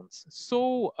it sounds.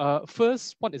 So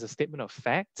first, what is a statement of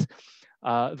fact?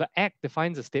 The Act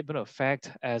defines a statement of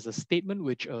fact as a statement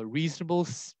which a reasonable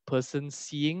person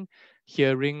seeing,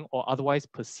 hearing, or otherwise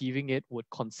perceiving it would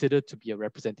consider to be a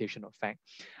representation of fact.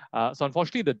 So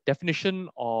unfortunately, the definition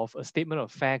of a statement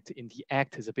of fact in the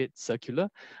Act is a bit circular.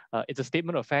 It's a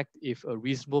statement of fact if a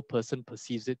reasonable person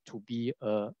perceives it to be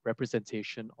a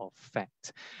representation of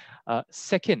fact.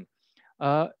 Second,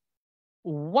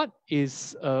 what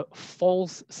is a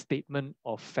false statement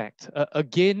of fact?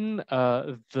 Again,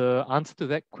 the answer to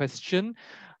that question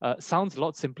sounds a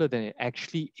lot simpler than it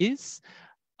actually is.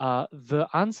 The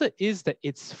answer is that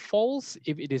it's false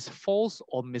if it is false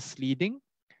or misleading.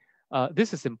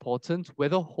 This is important,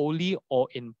 whether wholly or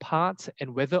in part,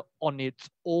 and whether on its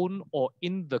own or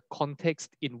in the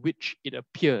context in which it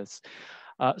appears.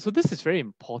 So this is very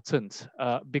important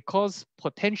because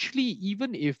potentially,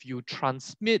 even if you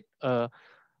transmit a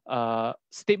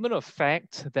statement of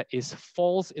fact that is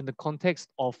false in the context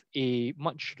of a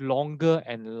much longer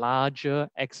and larger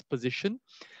exposition,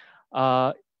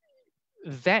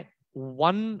 that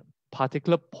one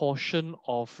particular portion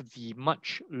of the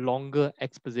much longer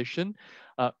exposition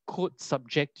could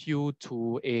subject you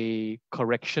to a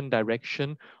correction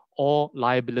direction or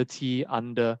liability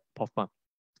under POFMA.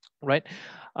 Right.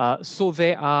 So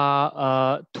there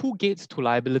are two gates to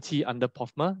liability under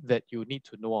POFMA that you need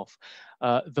to know of.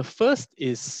 The first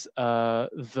is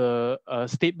the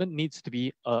statement needs to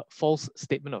be a false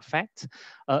statement of fact.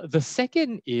 The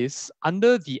second is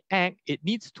under the Act, it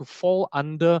needs to fall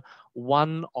under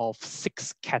one of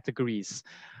 6 categories.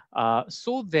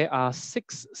 So there are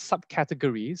 6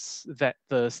 subcategories that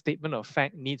the statement of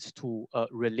fact needs to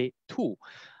relate to.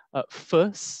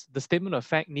 First, the statement of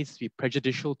fact needs to be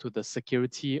prejudicial to the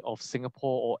security of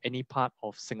Singapore or any part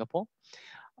of Singapore.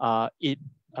 It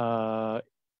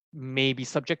may be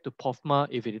subject to POFMA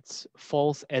if it's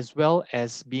false, as well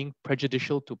as being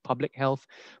prejudicial to public health,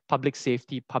 public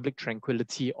safety, public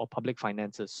tranquility, or public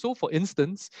finances. So for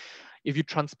instance, if you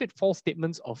transmit false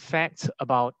statements of fact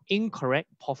about incorrect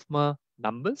POFMA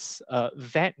numbers,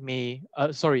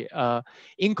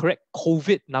 incorrect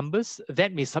COVID numbers,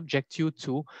 that may subject you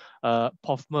to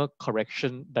POFMA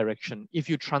correction direction. If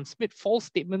you transmit false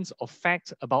statements of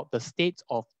fact about the state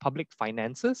of public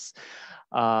finances,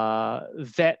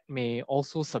 that may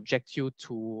also subject you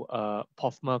to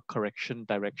POFMA correction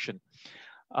direction.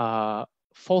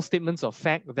 False statements of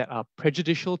fact that are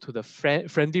prejudicial to the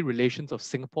friendly relations of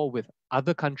Singapore with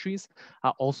other countries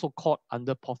are also caught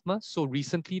under POFMA. So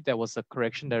recently there was a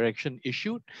correction direction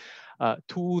issued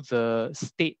to the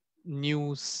State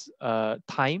News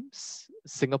Times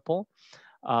Singapore.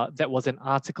 That was an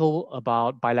article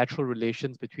about bilateral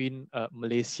relations between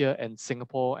Malaysia and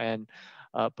Singapore, and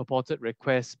purported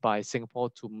request by Singapore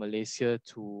to Malaysia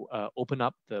to open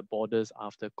up the borders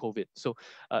after COVID. So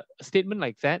a statement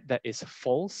like that is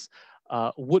false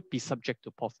would be subject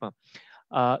to POFMA.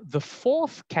 The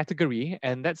fourth category,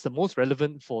 and that's the most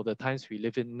relevant for the times we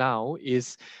live in now,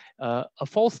 is a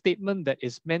false statement that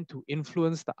is meant to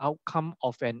influence the outcome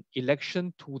of an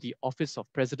election to the office of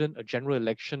president, a general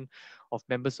election of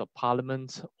members of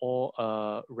parliament, or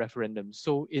a referendum.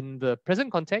 So in the present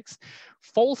context,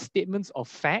 false statements of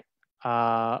fact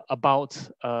about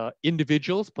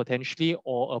individuals potentially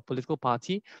or a political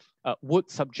party would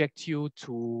subject you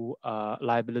to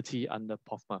liability under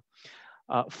POFMA.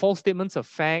 False statements of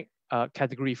fact,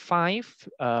 category 5,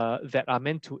 that are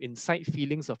meant to incite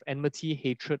feelings of enmity,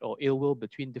 hatred, or ill will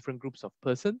between different groups of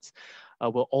persons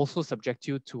will also subject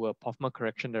you to a POFMA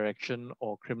correction direction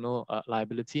or criminal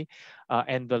liability.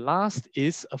 And the last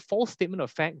is a false statement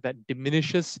of fact that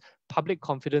diminishes public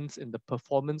confidence in the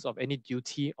performance of any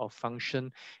duty or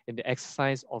function in the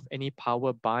exercise of any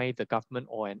power by the government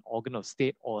or an organ of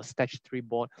state or a statutory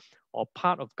board or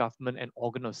part of government, an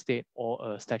organ of state,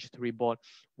 or a statutory board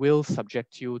will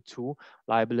subject you to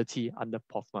liability under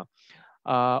POFMA.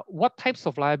 What types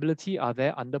of liability are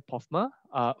there under POFMA?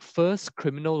 First,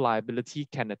 criminal liability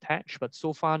can attach, but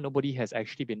so far nobody has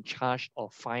actually been charged or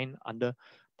fined under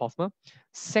POFMA.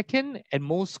 Second, and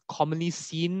most commonly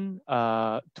seen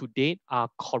to date, are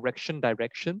correction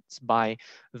directions by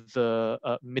the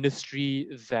ministry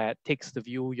that takes the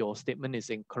view your statement is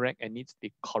incorrect and needs to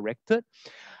be corrected.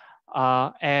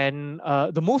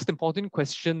 The most important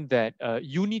question that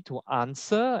you need to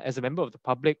answer as a member of the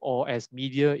public or as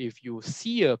media, if you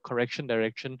see a correction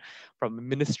direction from a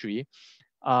ministry,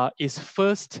 is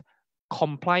first,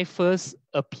 comply first,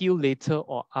 appeal later,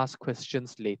 or ask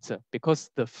questions later. Because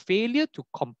the failure to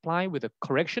comply with a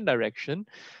correction direction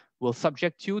will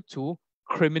subject you to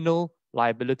criminal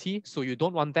liability. So you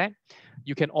don't want that.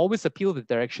 You can always appeal the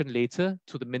direction later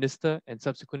to the minister and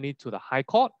subsequently to the High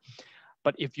Court.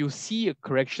 But if you see a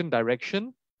correction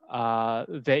direction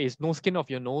there is no skin off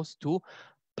your nose to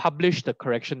publish the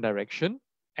correction direction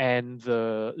and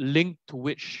the link to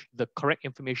which the correct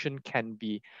information can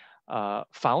be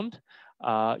found.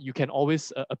 You can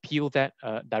always appeal that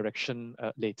direction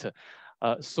later.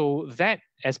 So that,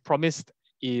 as promised,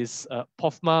 is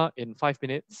POFMA in 5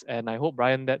 minutes. And I hope,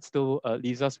 Brian, that still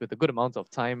leaves us with a good amount of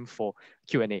time for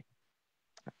Q&A.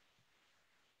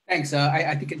 Thanks.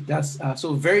 I think it does.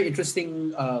 So very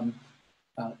interesting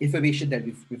information that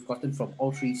we've gotten from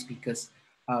all three speakers.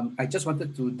 I just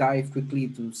wanted to dive quickly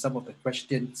into some of the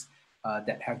questions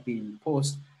that have been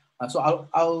posed. So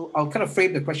I'll kind of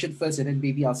frame the question first, and then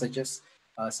maybe I'll suggest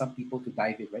some people to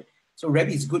dive in, right? So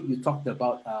Remy, it's good you talked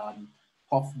about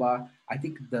POFMA. I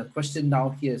think the question now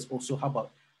here is also how about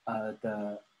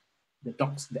the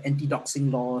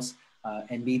anti-doxing laws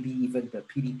and maybe even the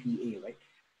PDPA, right?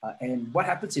 And what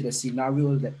happens in a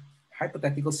scenario, that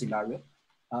hypothetical scenario,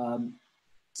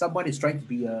 someone is trying to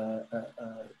be a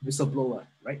whistleblower,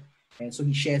 right? And so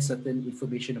he shares certain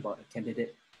information about a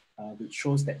candidate, which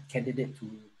shows that candidate to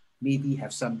maybe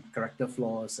have some character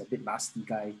flaws, a bit nasty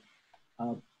guy.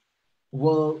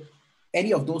 Will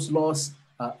any of those laws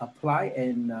apply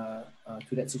and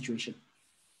to that situation?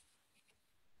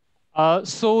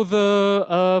 So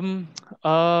the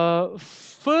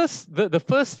first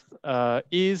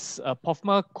is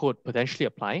POFMA could potentially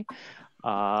apply,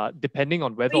 depending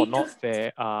on whether or not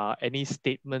there are any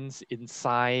statements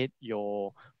inside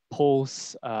your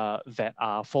posts that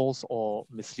are false or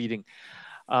misleading.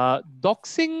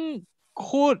 Doxing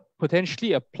could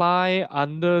potentially apply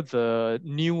under the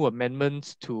new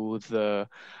amendments to the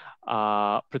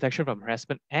Protection from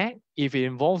Harassment Act if it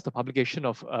involves the publication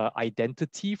of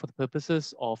identity for the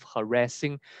purposes of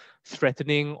harassing,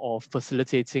 threatening, or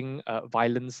facilitating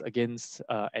violence against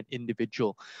an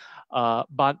individual.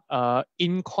 But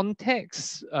in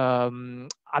context,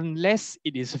 unless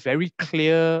it is very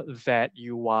clear that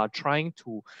you are trying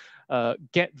to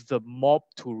get the mob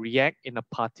to react in a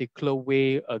particular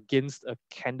way against a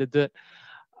candidate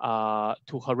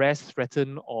to harass,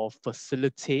 threaten, or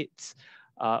facilitate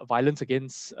violence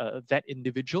against that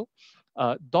individual,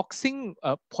 doxing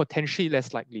potentially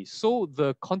less likely. So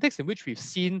the context in which we've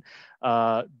seen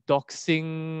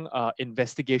doxing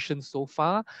investigations so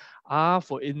far are,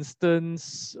 for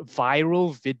instance,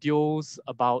 viral videos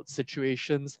about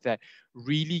situations that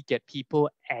really get people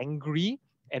angry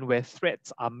and where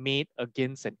threats are made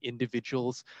against an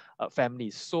individual's family.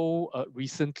 So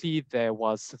recently there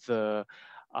was the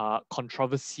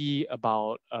controversy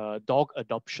about dog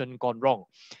adoption gone wrong,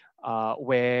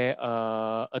 where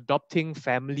adopting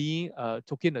family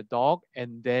took in a dog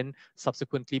and then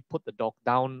subsequently put the dog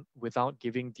down without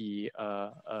giving the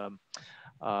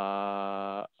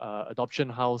adoption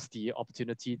house the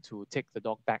opportunity to take the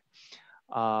dog back.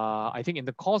 I think in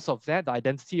the course of that, the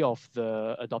identity of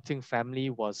the adopting family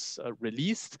was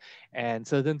released and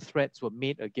certain threats were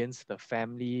made against the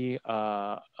family,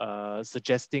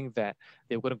 suggesting that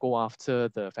they were going to go after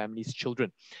the family's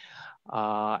children.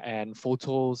 And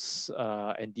photos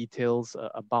and details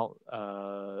about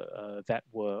that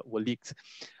were leaked.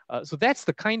 So that's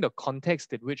the kind of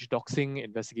context in which doxing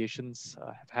investigations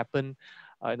have happened.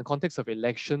 In the context of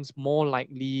elections, more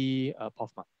likely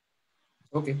POFMA.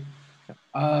 Okay.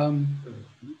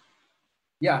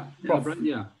 Yeah, Prof.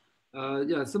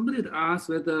 Yeah, somebody had asked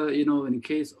whether, in the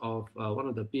case of one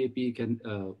of the PAP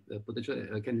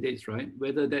potential candidates, right,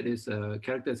 whether that is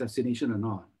character assassination or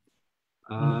not.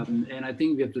 And I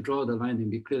think we have to draw the line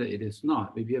and be clear that it is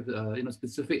not. If you have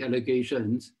specific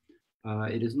allegations,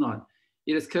 it is not.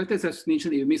 It is character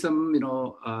assassination. If you make some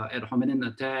ad hominem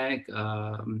attack,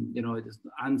 it is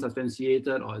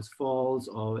unsubstantiated or it's false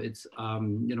or it's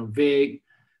vague.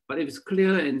 But if it's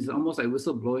clear and it's almost like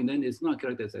whistleblowing, then it's not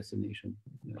character assassination.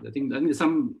 Yeah, I think there's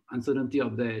some uncertainty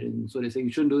of that, and so they say you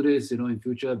shouldn't do this, in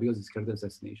future because it's character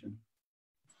assassination.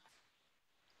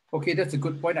 Okay, that's a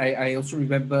good point. I also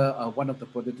remember one of the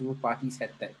political parties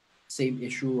had that same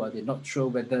issue. They're not sure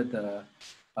whether the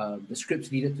scripts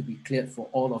needed to be cleared for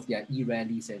all of their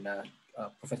e-rallies, and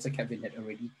Professor Kevin had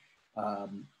already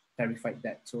clarified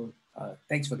that. So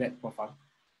thanks for that, Prof.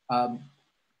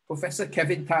 Professor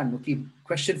Kevin Tan, okay,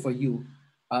 question for you.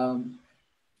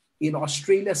 In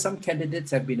Australia, some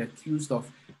candidates have been accused of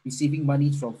receiving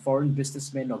money from foreign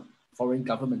businessmen or foreign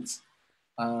governments.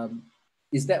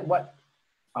 Is that what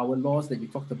our laws that you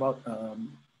talked about,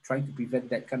 trying to prevent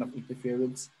that kind of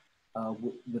interference,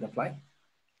 would apply?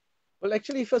 Well,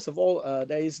 actually, first of all,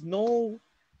 there is no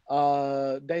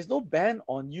ban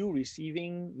on you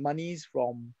receiving monies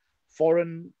from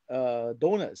foreign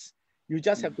donors. You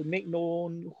just have to make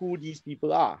known who these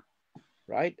people are,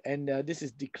 right? And this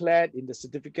is declared in the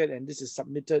certificate, and this is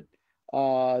submitted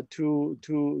to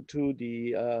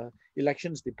the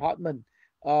elections department.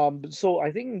 So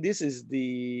I think this is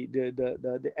the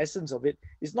essence of it.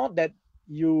 It's not that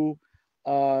you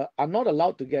are not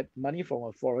allowed to get money from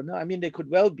a foreigner. I mean, there could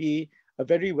well be a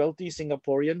very wealthy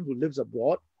Singaporean who lives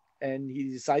abroad and he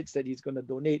decides that he's going to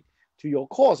donate to your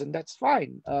cause, and that's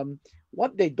fine.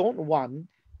 What they don't want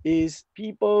is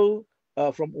people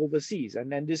from overseas,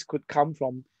 and then this could come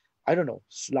from, I don't know,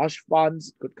 slush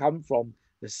funds, could come from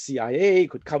the CIA,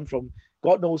 could come from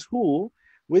God knows who,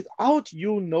 without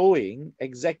you knowing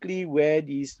exactly where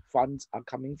these funds are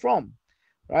coming from,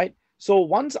 right? So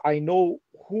once I know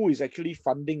who is actually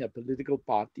funding a political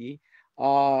party,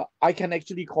 I can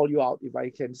actually call you out. If I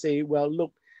can say, well,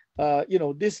 look,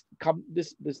 this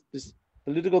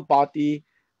political party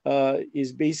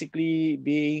is basically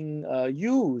being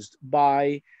used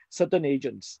by certain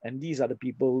agents, and these are the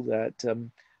people that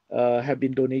have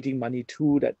been donating money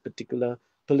to that particular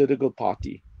political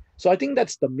party. So I think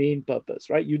that's the main purpose,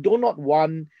 right? You do not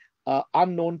want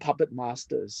unknown puppet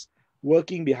masters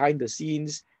working behind the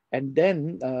scenes and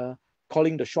then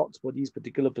calling the shots for these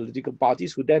particular political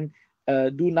parties, who then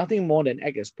do nothing more than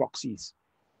act as proxies.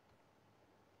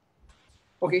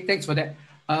 Okay, thanks for that.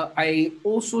 I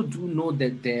also do know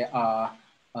that there are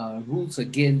rules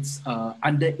against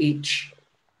underage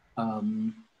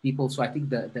people. So I think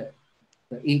the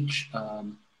age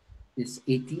is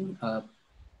 18.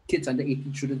 Kids under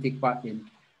 18 shouldn't take part in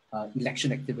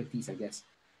election activities, I guess.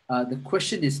 The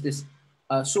question is this.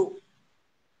 So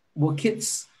were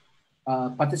kids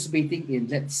participating in,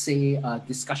 let's say,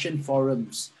 discussion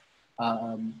forums,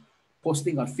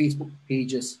 posting on Facebook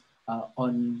pages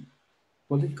on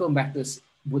political matters?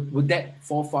 Would that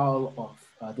fall foul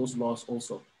of those laws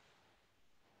also?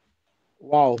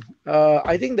 Wow.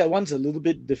 I think that one's a little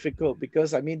bit difficult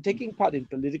because, I mean, taking part in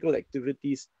political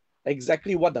activities,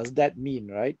 exactly what does that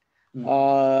mean, right?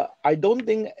 I don't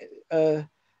think,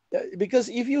 because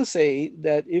if you say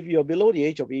that if you're below the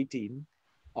age of 18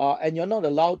 and you're not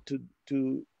allowed to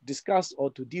discuss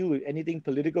or to deal with anything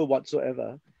political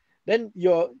whatsoever, then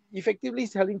you're effectively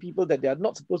telling people that they are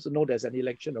not supposed to know there's an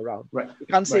election around. Right. You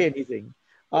can't say anything.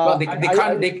 Well, they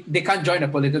can't join a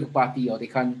political party, or they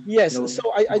can't. Yes,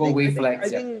 so I think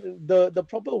the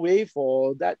proper way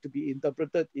for that to be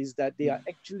interpreted is that they are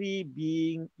actually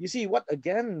being, you see what,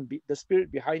 again, the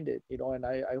spirit behind it, and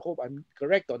I hope I'm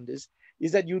correct on this,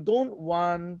 is that you don't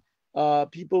want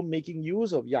people making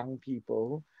use of young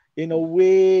people in a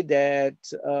way that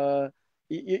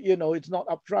it's not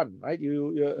upfront, right?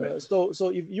 So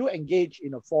if you engage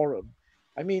in a forum,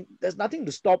 I mean, there's nothing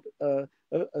to stop a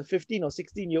 15 or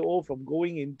 16-year-old from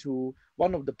going into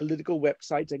one of the political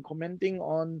websites and commenting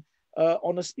on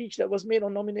a speech that was made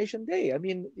on nomination day. I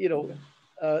mean,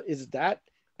 is that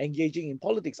engaging in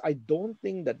politics? I don't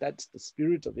think that that's the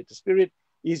spirit of it. The spirit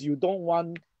is you don't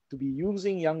want to be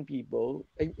using young people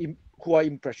who are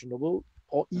impressionable,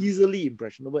 or easily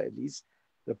impressionable, at least,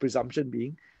 the presumption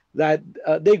being that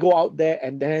they go out there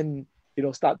and then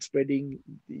start spreading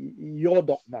your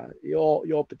dogma,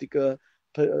 your particular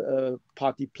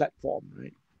party platform,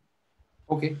 right?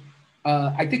 Okay.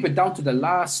 I think we're down to the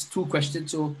last two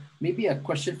questions. So maybe a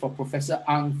question for Professor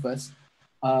Ang first.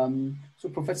 So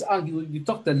Professor Ang, you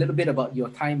talked a little bit about your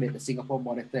time at the Singapore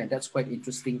Monitor, and that's quite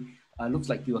interesting. Looks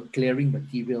like you are clearing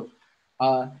material.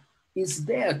 Is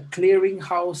there a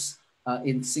clearinghouse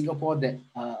in Singapore that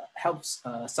helps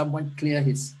someone clear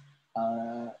his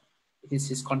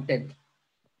content?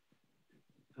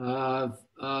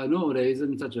 No, there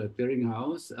isn't such a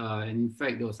clearinghouse. And in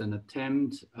fact, there was an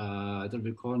attempt, I don't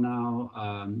recall now,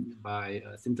 by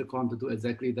Syntacom to do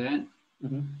exactly that.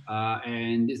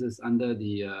 And this is under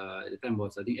the time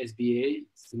was, I think, SBA,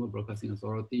 Singapore Broadcasting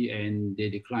Authority, and they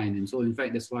declined. And so, in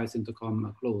fact, that's why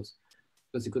Syntacom closed,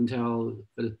 because you couldn't tell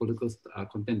whether it's political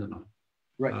content or not.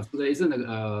 Right. So there isn't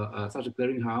such a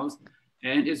clearinghouse.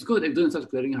 And it's good if doing such a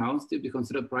clearinghouse to be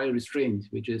considered prior restraint,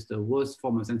 which is the worst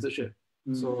form of censorship.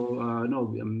 So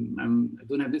no, I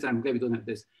don't have this. I'm glad we don't have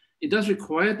this. It does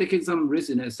require taking some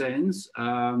risk in that sense.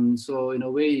 So in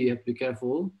a way, you have to be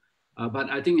careful.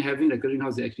 But I think having the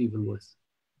clearinghouse is actually even worse.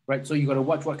 Right. So you got to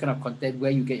watch what kind of content,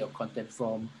 where you get your content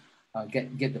from,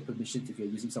 get the permissions if you're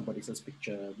using somebody else's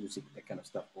picture, music, that kind of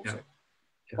stuff also. Yeah.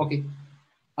 Yeah. Okay.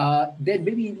 Then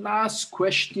maybe last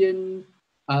question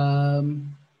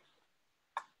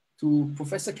to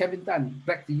Professor Kevin Tan.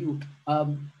 Back to you.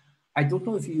 I don't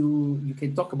know if you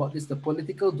can talk about this, the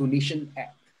Political Donation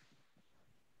Act.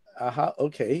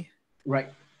 Okay.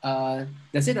 Right.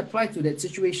 Does it apply to that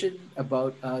situation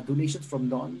about donations from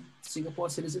non-Singapore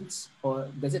citizens, or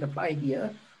does it apply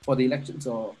here for the elections,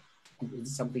 or Is it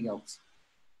something else?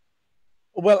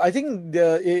 Well, I think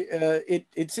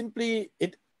it simply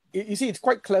you see, it's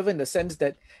quite clever in the sense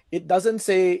that it doesn't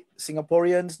say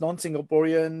Singaporeans,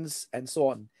 non-Singaporeans, and so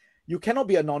on. You cannot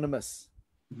be anonymous,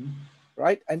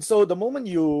 right? And so the moment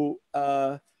you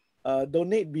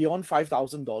donate beyond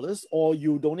 $5,000, or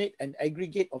you donate an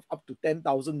aggregate of up to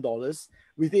 $10,000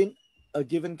 within a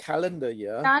given calendar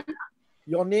year,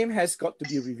 your name has got to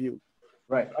be reviewed.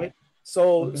 Right.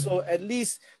 So at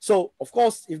least, so of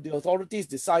course, if the authorities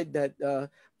decide that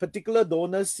particular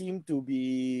donors seem to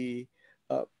be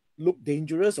look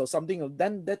dangerous or something,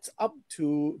 then that's up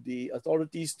to the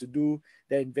authorities to do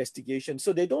their investigation.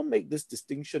 So they don't make this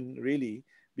distinction really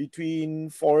between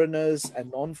foreigners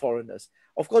and non-foreigners.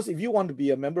 Of course, if you want to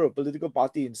be a member of a political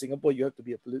party in Singapore, you have to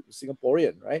be a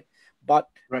Singaporean, right? But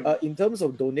in terms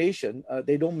of donation,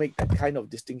 they don't make that kind of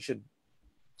distinction.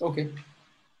 Okay.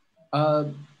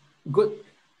 Good.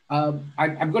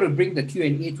 I'm going to bring the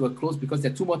Q&A to a close because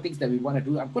there are two more things that we want to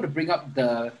do. I'm going to bring up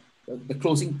the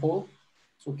closing poll.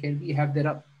 So can we have that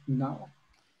up now?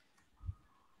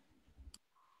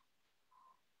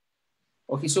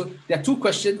 Okay, so there are two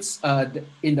questions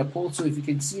in the poll. So if you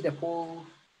can see the poll,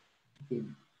 okay,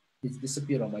 it's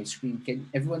disappeared on my screen. Can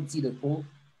everyone see the poll?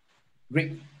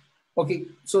 Great. Okay,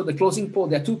 so the closing poll,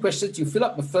 there are two questions. You fill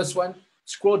up the first one,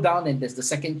 scroll down, and there's the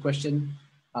second question.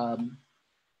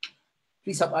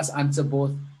 Please help us answer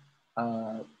both,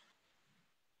 and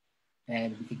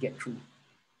we can get through.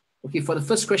 Okay, for the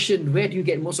first question, where do you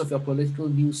get most of your political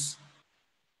news?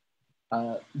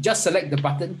 Just select the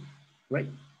button, right?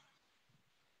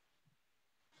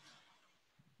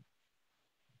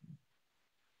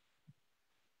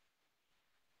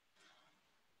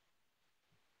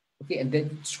 Okay, and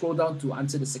then scroll down to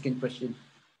answer the second question.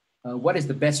 What is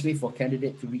the best way for a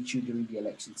candidate to reach you during the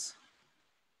elections?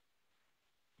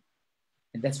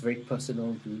 And that's very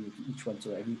personal to each one.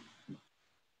 So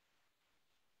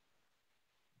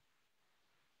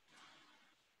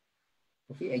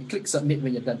okay, and click submit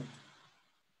when you're done.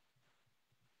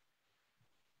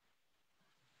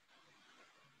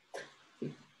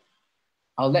 Okay.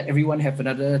 I'll let everyone have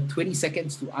another 20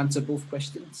 seconds to answer both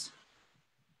questions.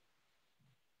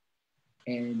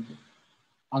 And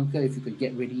Anka, if you could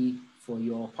get ready for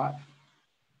your part.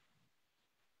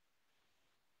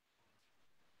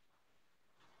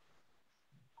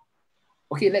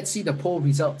 Okay, let's see the poll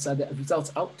results. Are the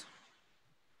results out?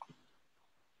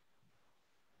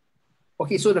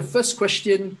 Okay, so the first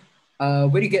question, where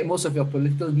do you get most of your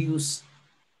political news?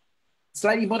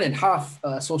 Slightly more than half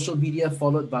social media,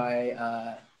 followed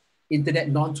by internet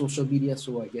non-social media,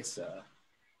 so I guess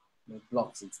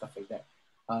blogs and stuff like that.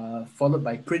 Followed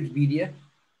by print media,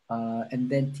 and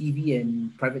then TV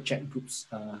and private chat groups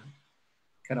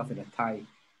kind of in a tie.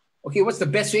 Okay, what's the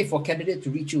best way for a candidate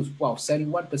to reach you? Wow,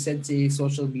 71% say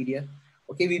social media.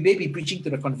 Okay, we may be preaching to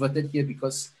the converted here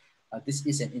because this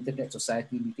is an internet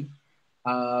society meeting.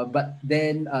 But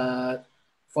then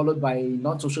followed by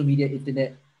non-social media,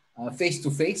 internet,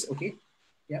 face-to-face, okay?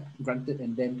 Yeah, granted,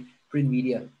 and then print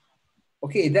media.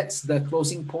 Okay, that's the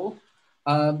closing poll.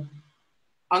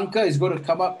 Anka is going to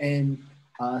come up and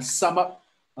sum up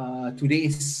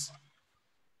today's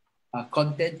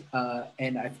content,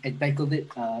 and I've entitled it,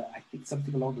 I think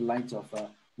something along the lines of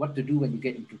what to do when you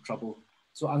get into trouble.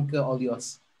 So Anka, all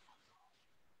yours.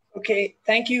 Okay,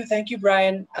 thank you,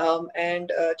 Brian.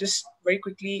 And just very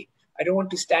quickly, I don't want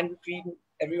to stand between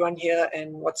everyone here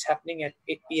and what's happening at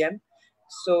 8 p.m.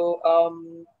 So,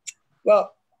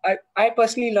 well, I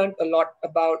personally learned a lot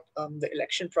about the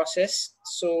election process.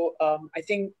 So I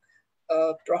think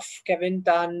Prof Kevin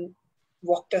Tan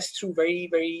walked us through very,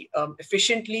 very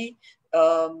efficiently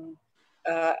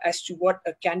as to what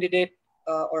a candidate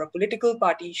or a political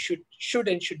party should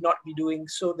and should not be doing.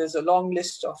 So there's a long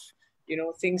list of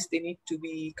things they need to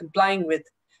be complying with,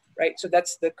 right? So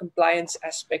that's the compliance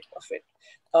aspect of it.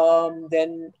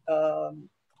 Then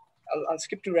I'll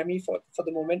skip to Remy for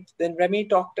the moment. Then Remy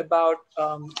talked about,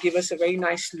 gave us a very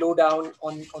nice lowdown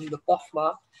on the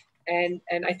POFMA. And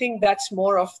I think that's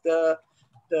more of the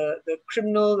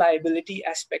criminal liability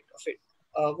aspect of it.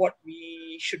 What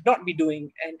we should not be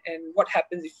doing and what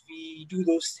happens if we do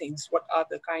those things, what are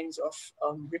the kinds of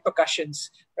repercussions,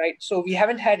 right? So we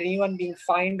haven't had anyone being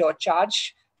fined or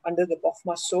charged under the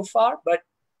POFMA so far, but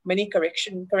many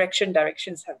correction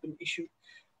directions have been issued.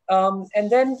 And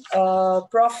then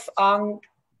Prof Ang,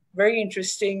 very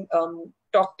interesting,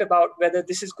 talked about whether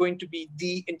this is going to be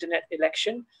the internet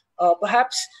election.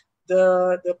 Perhaps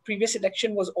the previous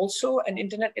election was also an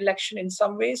internet election in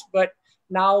some ways, but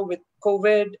now with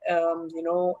COVID,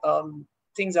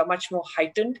 things are much more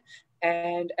heightened.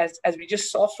 And as we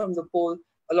just saw from the poll,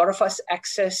 a lot of us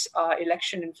access our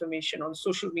election information on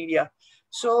social media.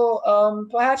 So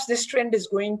perhaps this trend is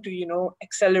going to,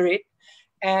 accelerate.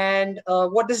 And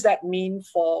what does that mean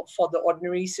for the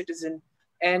ordinary citizen?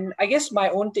 And I guess my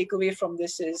own takeaway from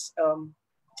this is,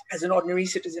 as an ordinary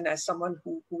citizen, as someone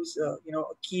who's a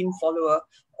keen follower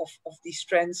of these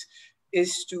trends,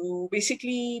 is to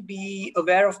basically be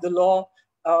aware of the law.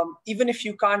 Even if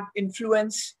you can't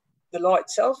influence the law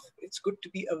itself, it's good to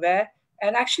be aware.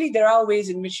 And actually, there are ways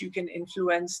in which you can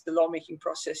influence the lawmaking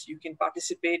process. You can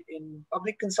participate in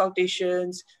public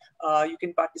consultations. You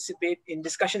can participate in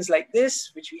discussions like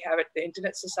this, which we have at the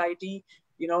Internet Society.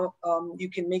 You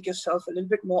can make yourself a little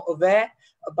bit more aware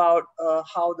about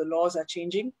how the laws are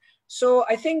changing. So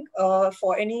I think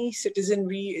for any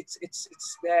citizenry, it's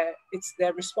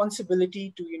their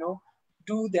responsibility to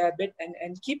do their bit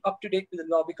and keep up to date with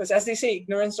the law, because as they say,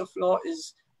 ignorance of law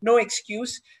is no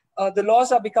excuse. The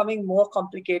laws are becoming more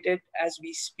complicated as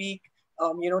we speak.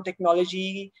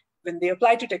 Technology, when they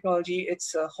apply to technology,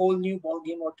 it's a whole new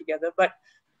ballgame altogether. But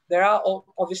there are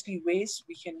obviously ways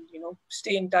we can,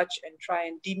 stay in touch and try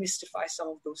and demystify some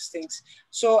of those things.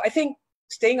 So I think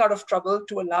staying out of trouble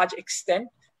to a large extent,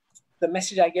 the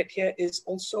message I get here is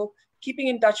also keeping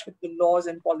in touch with the laws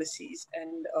and policies.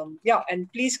 And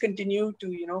and please continue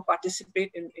to,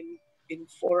 participate in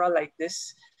fora like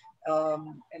this.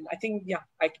 And I think,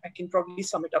 I can probably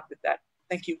sum it up with that.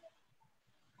 Thank you.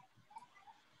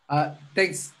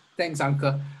 Thanks,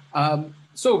 Anka.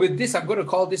 So with this, I'm going to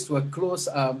call this to a close.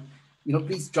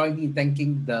 Please join me in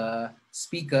thanking the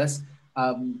speakers.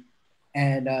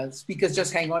 Speakers,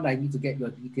 just hang on. I need to get your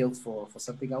details for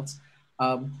something else.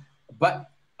 But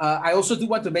I also do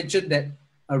want to mention that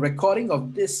a recording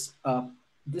of this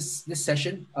this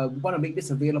session, we want to make this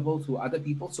available to other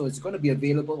people. So it's going to be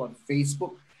available on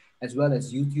Facebook as well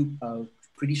as YouTube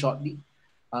pretty shortly.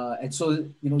 And so,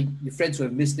 your friends who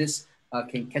have missed this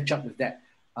can catch up with that.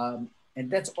 And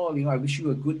that's all. I wish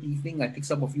you a good evening. I think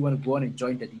some of you want to go on and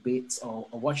join the debates or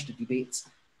watch the debates.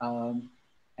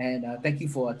 Thank you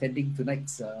for attending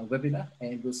tonight's webinar,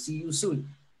 and we'll see you soon.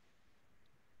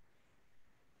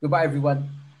 Goodbye, everyone.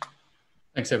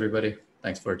 Thanks, everybody.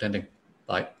 Thanks for attending.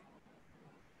 Bye.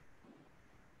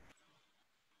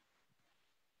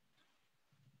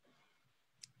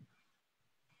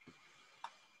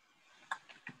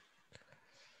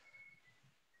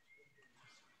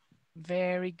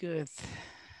 Very good.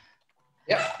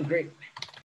 Yeah, great.